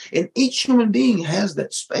space, and each human being has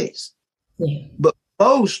that space. But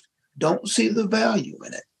most don't see the value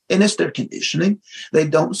in it. And it's their conditioning. They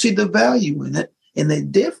don't see the value in it. And they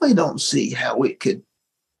definitely don't see how it could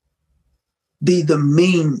be the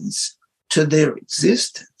means to their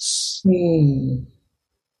existence.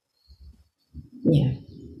 Yeah.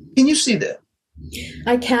 Can you see that?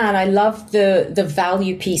 I can. I love the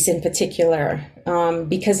value piece in particular,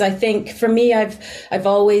 because I think for me, I've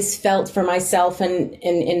always felt for myself and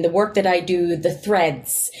in the work that I do, the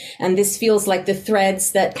threads, and this feels like the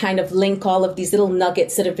threads that kind of link all of these little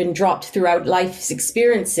nuggets that have been dropped throughout life's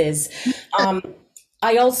experiences.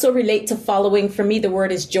 I also relate to following. For me, the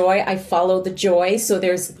word is joy. I follow the joy. So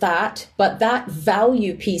there's that. But that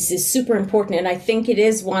value piece is super important. And I think it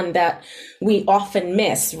is one that we often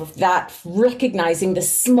miss, that recognizing the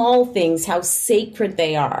small things, how sacred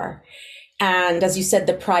they are. And as you said,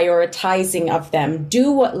 the prioritizing of them.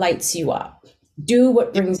 Do what lights you up. Do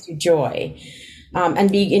what brings you joy.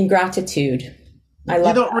 And be in gratitude. I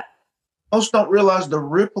love that. Most don't realize the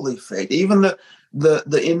ripple effect. Even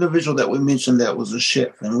the individual that we mentioned that was a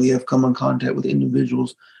chef, and we have come in contact with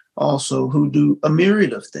individuals also who do a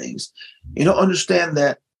myriad of things. You don't understand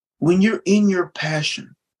that when you're in your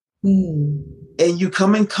passion and you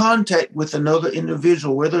come in contact with another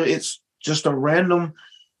individual, whether it's just a random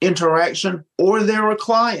interaction or they're a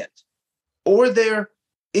client or they're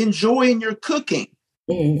enjoying your cooking,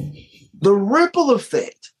 the ripple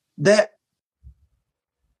effect that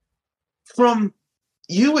from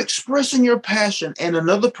you expressing your passion and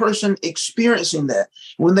another person experiencing that,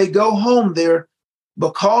 when they go home, they're,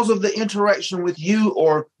 because of the interaction with you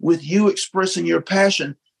or with you expressing your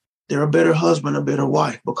passion, they're a better husband, a better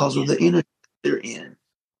wife because of the energy they're in.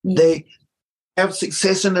 They have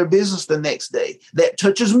success in their business the next day that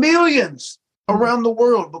touches millions around the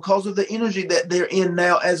world because of the energy that they're in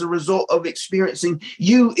now as a result of experiencing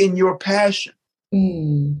you in your passion.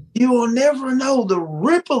 You will never know the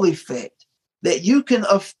ripple effect that you can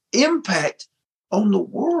impact on the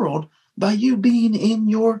world by you being in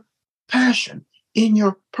your passion, in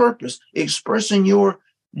your purpose, expressing your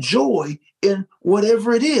joy in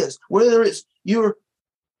whatever it is, whether it's you're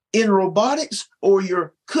in robotics or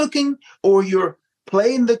you're cooking or you're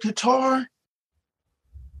playing the guitar,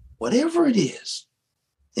 whatever it is.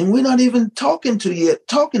 And we're not even talking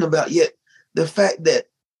about yet the fact that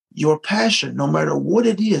your passion, no matter what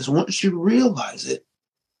it is, once you realize it,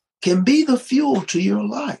 can be the fuel to your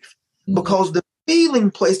life. Because the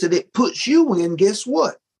feeling place that it puts you in, guess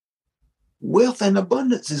what? Wealth and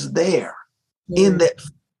abundance is there. In that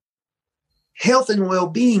health and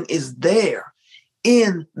well-being is there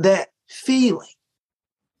in that feeling.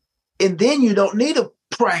 And then you don't need a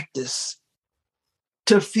practice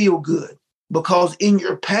to feel good, because in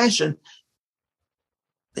your passion,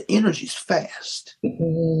 the energy's fast.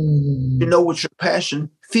 You know what your passion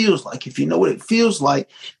feels like. If you know what it feels like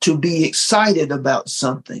to be excited about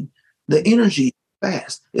something, the energy is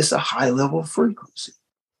fast. It's a high level frequency.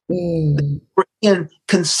 And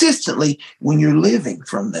consistently when you're living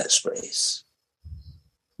from that space.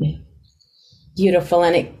 Beautiful.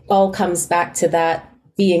 And it all comes back to that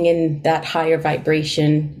being in that higher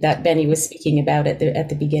vibration that Benny was speaking about at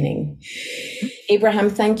the beginning. Abraham,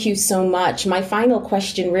 thank you so much. My final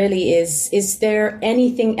question really is there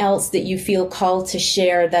anything else that you feel called to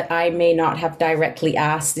share that I may not have directly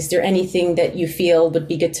asked? Is there anything that you feel would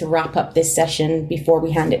be good to wrap up this session before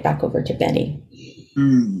we hand it back over to Benny?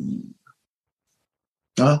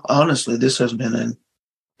 Well, honestly, this has been an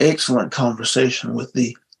excellent conversation with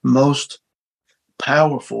the most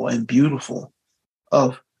powerful and beautiful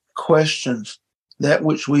of questions. That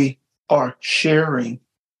which we are sharing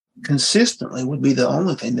consistently would be the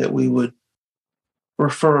only thing that we would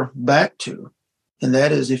refer back to. And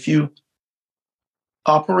that is, if you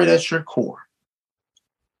operate at your core,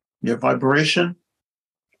 your vibration,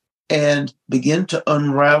 and begin to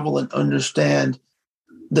unravel and understand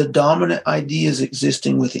the dominant ideas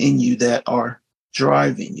existing within you that are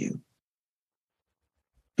driving you,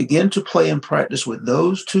 begin to play and practice with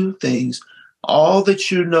those two things. All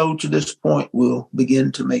that you know to this point will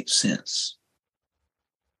begin to make sense.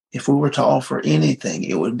 If we were to offer anything,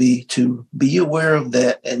 it would be to be aware of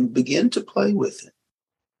that and begin to play with it.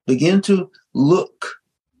 Begin to look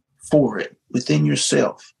for it within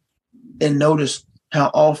yourself and notice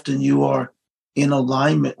how often you are in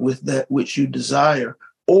alignment with that which you desire,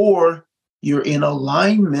 or you're in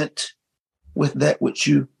alignment with that which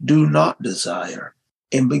you do not desire,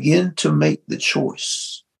 and begin to make the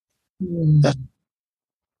choice.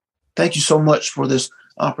 Thank you so much for this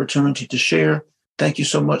opportunity to share. Thank you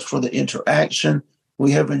so much for the interaction.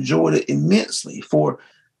 We have enjoyed it immensely. For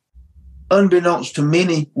unbeknownst to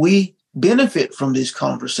many, we benefit from these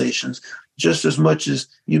conversations just as much as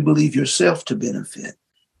you believe yourself to benefit.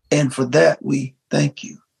 And for that, we thank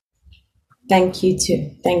you. Thank you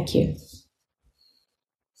too. Thank you.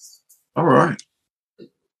 All right.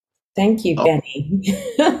 Thank you,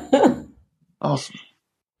 Benny. Awesome.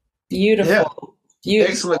 Beautiful. Yeah.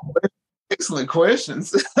 Beautiful. Excellent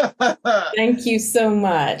questions. Thank you so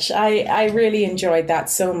much. I really enjoyed that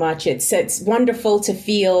so much. It's wonderful to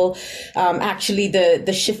feel actually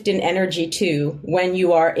the shift in energy too when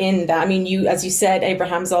you are in that. I mean, you, as you said,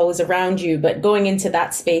 Abraham's always around you, but going into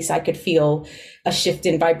that space, I could feel a shift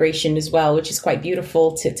in vibration as well, which is quite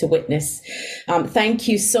beautiful to witness. Thank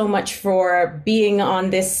you so much for being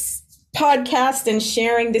on this podcast and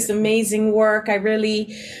sharing this amazing work. I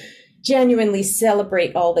really genuinely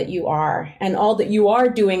celebrate all that you are and all that you are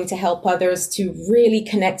doing to help others to really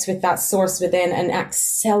connect with that source within and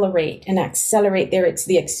accelerate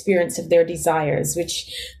the experience of their desires,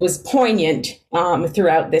 which was poignant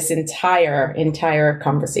throughout this entire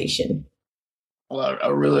conversation. Well, I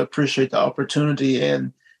really appreciate the opportunity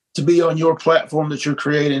and to be on your platform that you're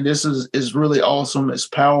creating. This is really awesome. It's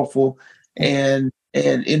powerful, and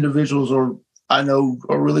individuals I know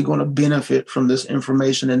are really going to benefit from this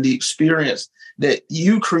information and the experience that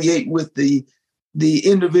you create with the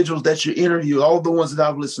individuals that you interview. All the ones that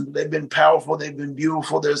I've listened to, they've been powerful. They've been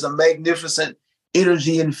beautiful. There's a magnificent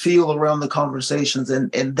energy and feel around the conversations.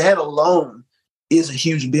 And that alone is a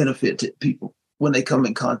huge benefit to people when they come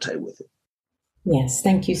in contact with it. Yes,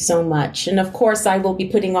 thank you so much. And of course, I will be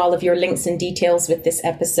putting all of your links and details with this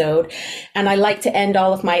episode. And I like to end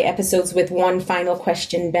all of my episodes with one final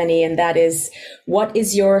question, Benny, and that is, what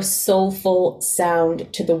is your soulful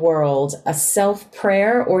sound to the world? A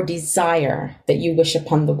self-prayer or desire that you wish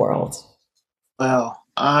upon the world? Well,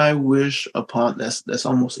 I wish upon, that's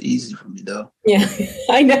almost easy for me, though. Yeah,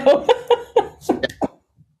 I know.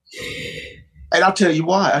 And I'll tell you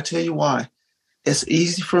why. It's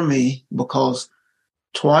easy for me because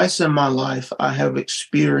twice in my life I have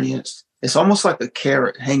experienced, it's almost like a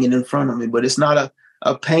carrot hanging in front of me, but it's not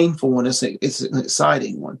a painful one. It's an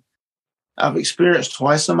exciting one. I've experienced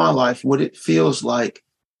twice in my life what it feels like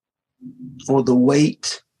for the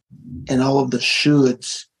weight and all of the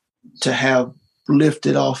shoulds to have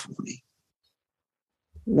lifted off of me.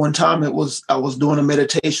 One time I was doing a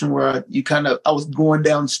meditation where I was going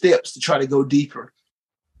down steps to try to go deeper.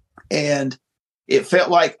 And it felt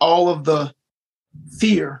like all of the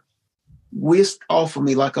fear whisked off of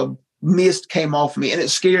me, like a mist came off of me, and it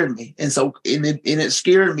scared me. And so, it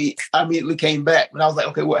scared me. I immediately came back, and I was like,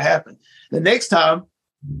 okay, what happened? The next time,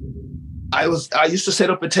 I used to set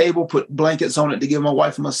up a table, put blankets on it to give my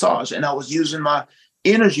wife a massage, and I was using my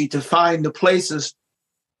energy to find the places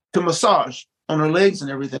to massage on her legs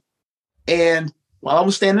and everything. And while I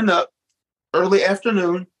was standing up, early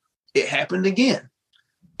afternoon, it happened again.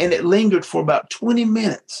 And it lingered for about 20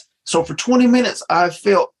 minutes. So for 20 minutes, I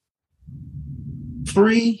felt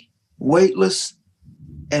free, weightless,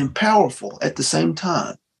 and powerful at the same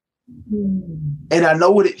time. And I know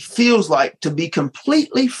what it feels like to be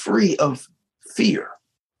completely free of fear,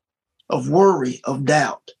 of worry, of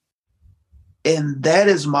doubt. And that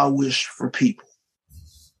is my wish for people.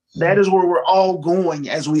 That is where we're all going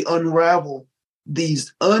as we unravel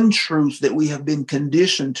these untruths that we have been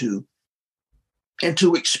conditioned to, and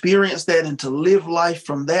to experience that and to live life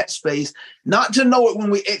from that space, not to know it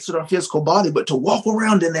when we exit our physical body, but to walk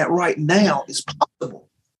around in that right now is possible.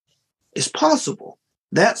 It's possible.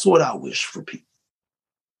 That's what I wish for people.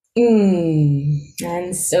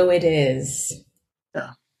 And so it is.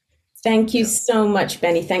 Yeah. Thank you so much,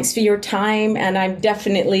 Benny. Thanks for your time. And I'm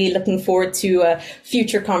definitely looking forward to a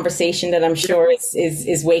future conversation that I'm sure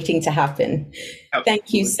is waiting to happen. Absolutely.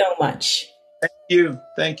 Thank you so much. Thank you.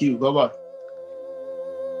 Thank you. Bye-bye.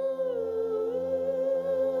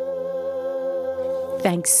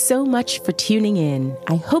 Thanks so much for tuning in.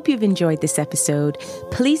 I hope you've enjoyed this episode.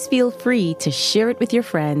 Please feel free to share it with your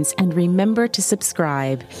friends and remember to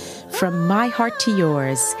subscribe. From my heart to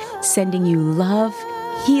yours, sending you love,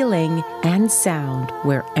 healing, and sound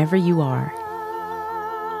wherever you are.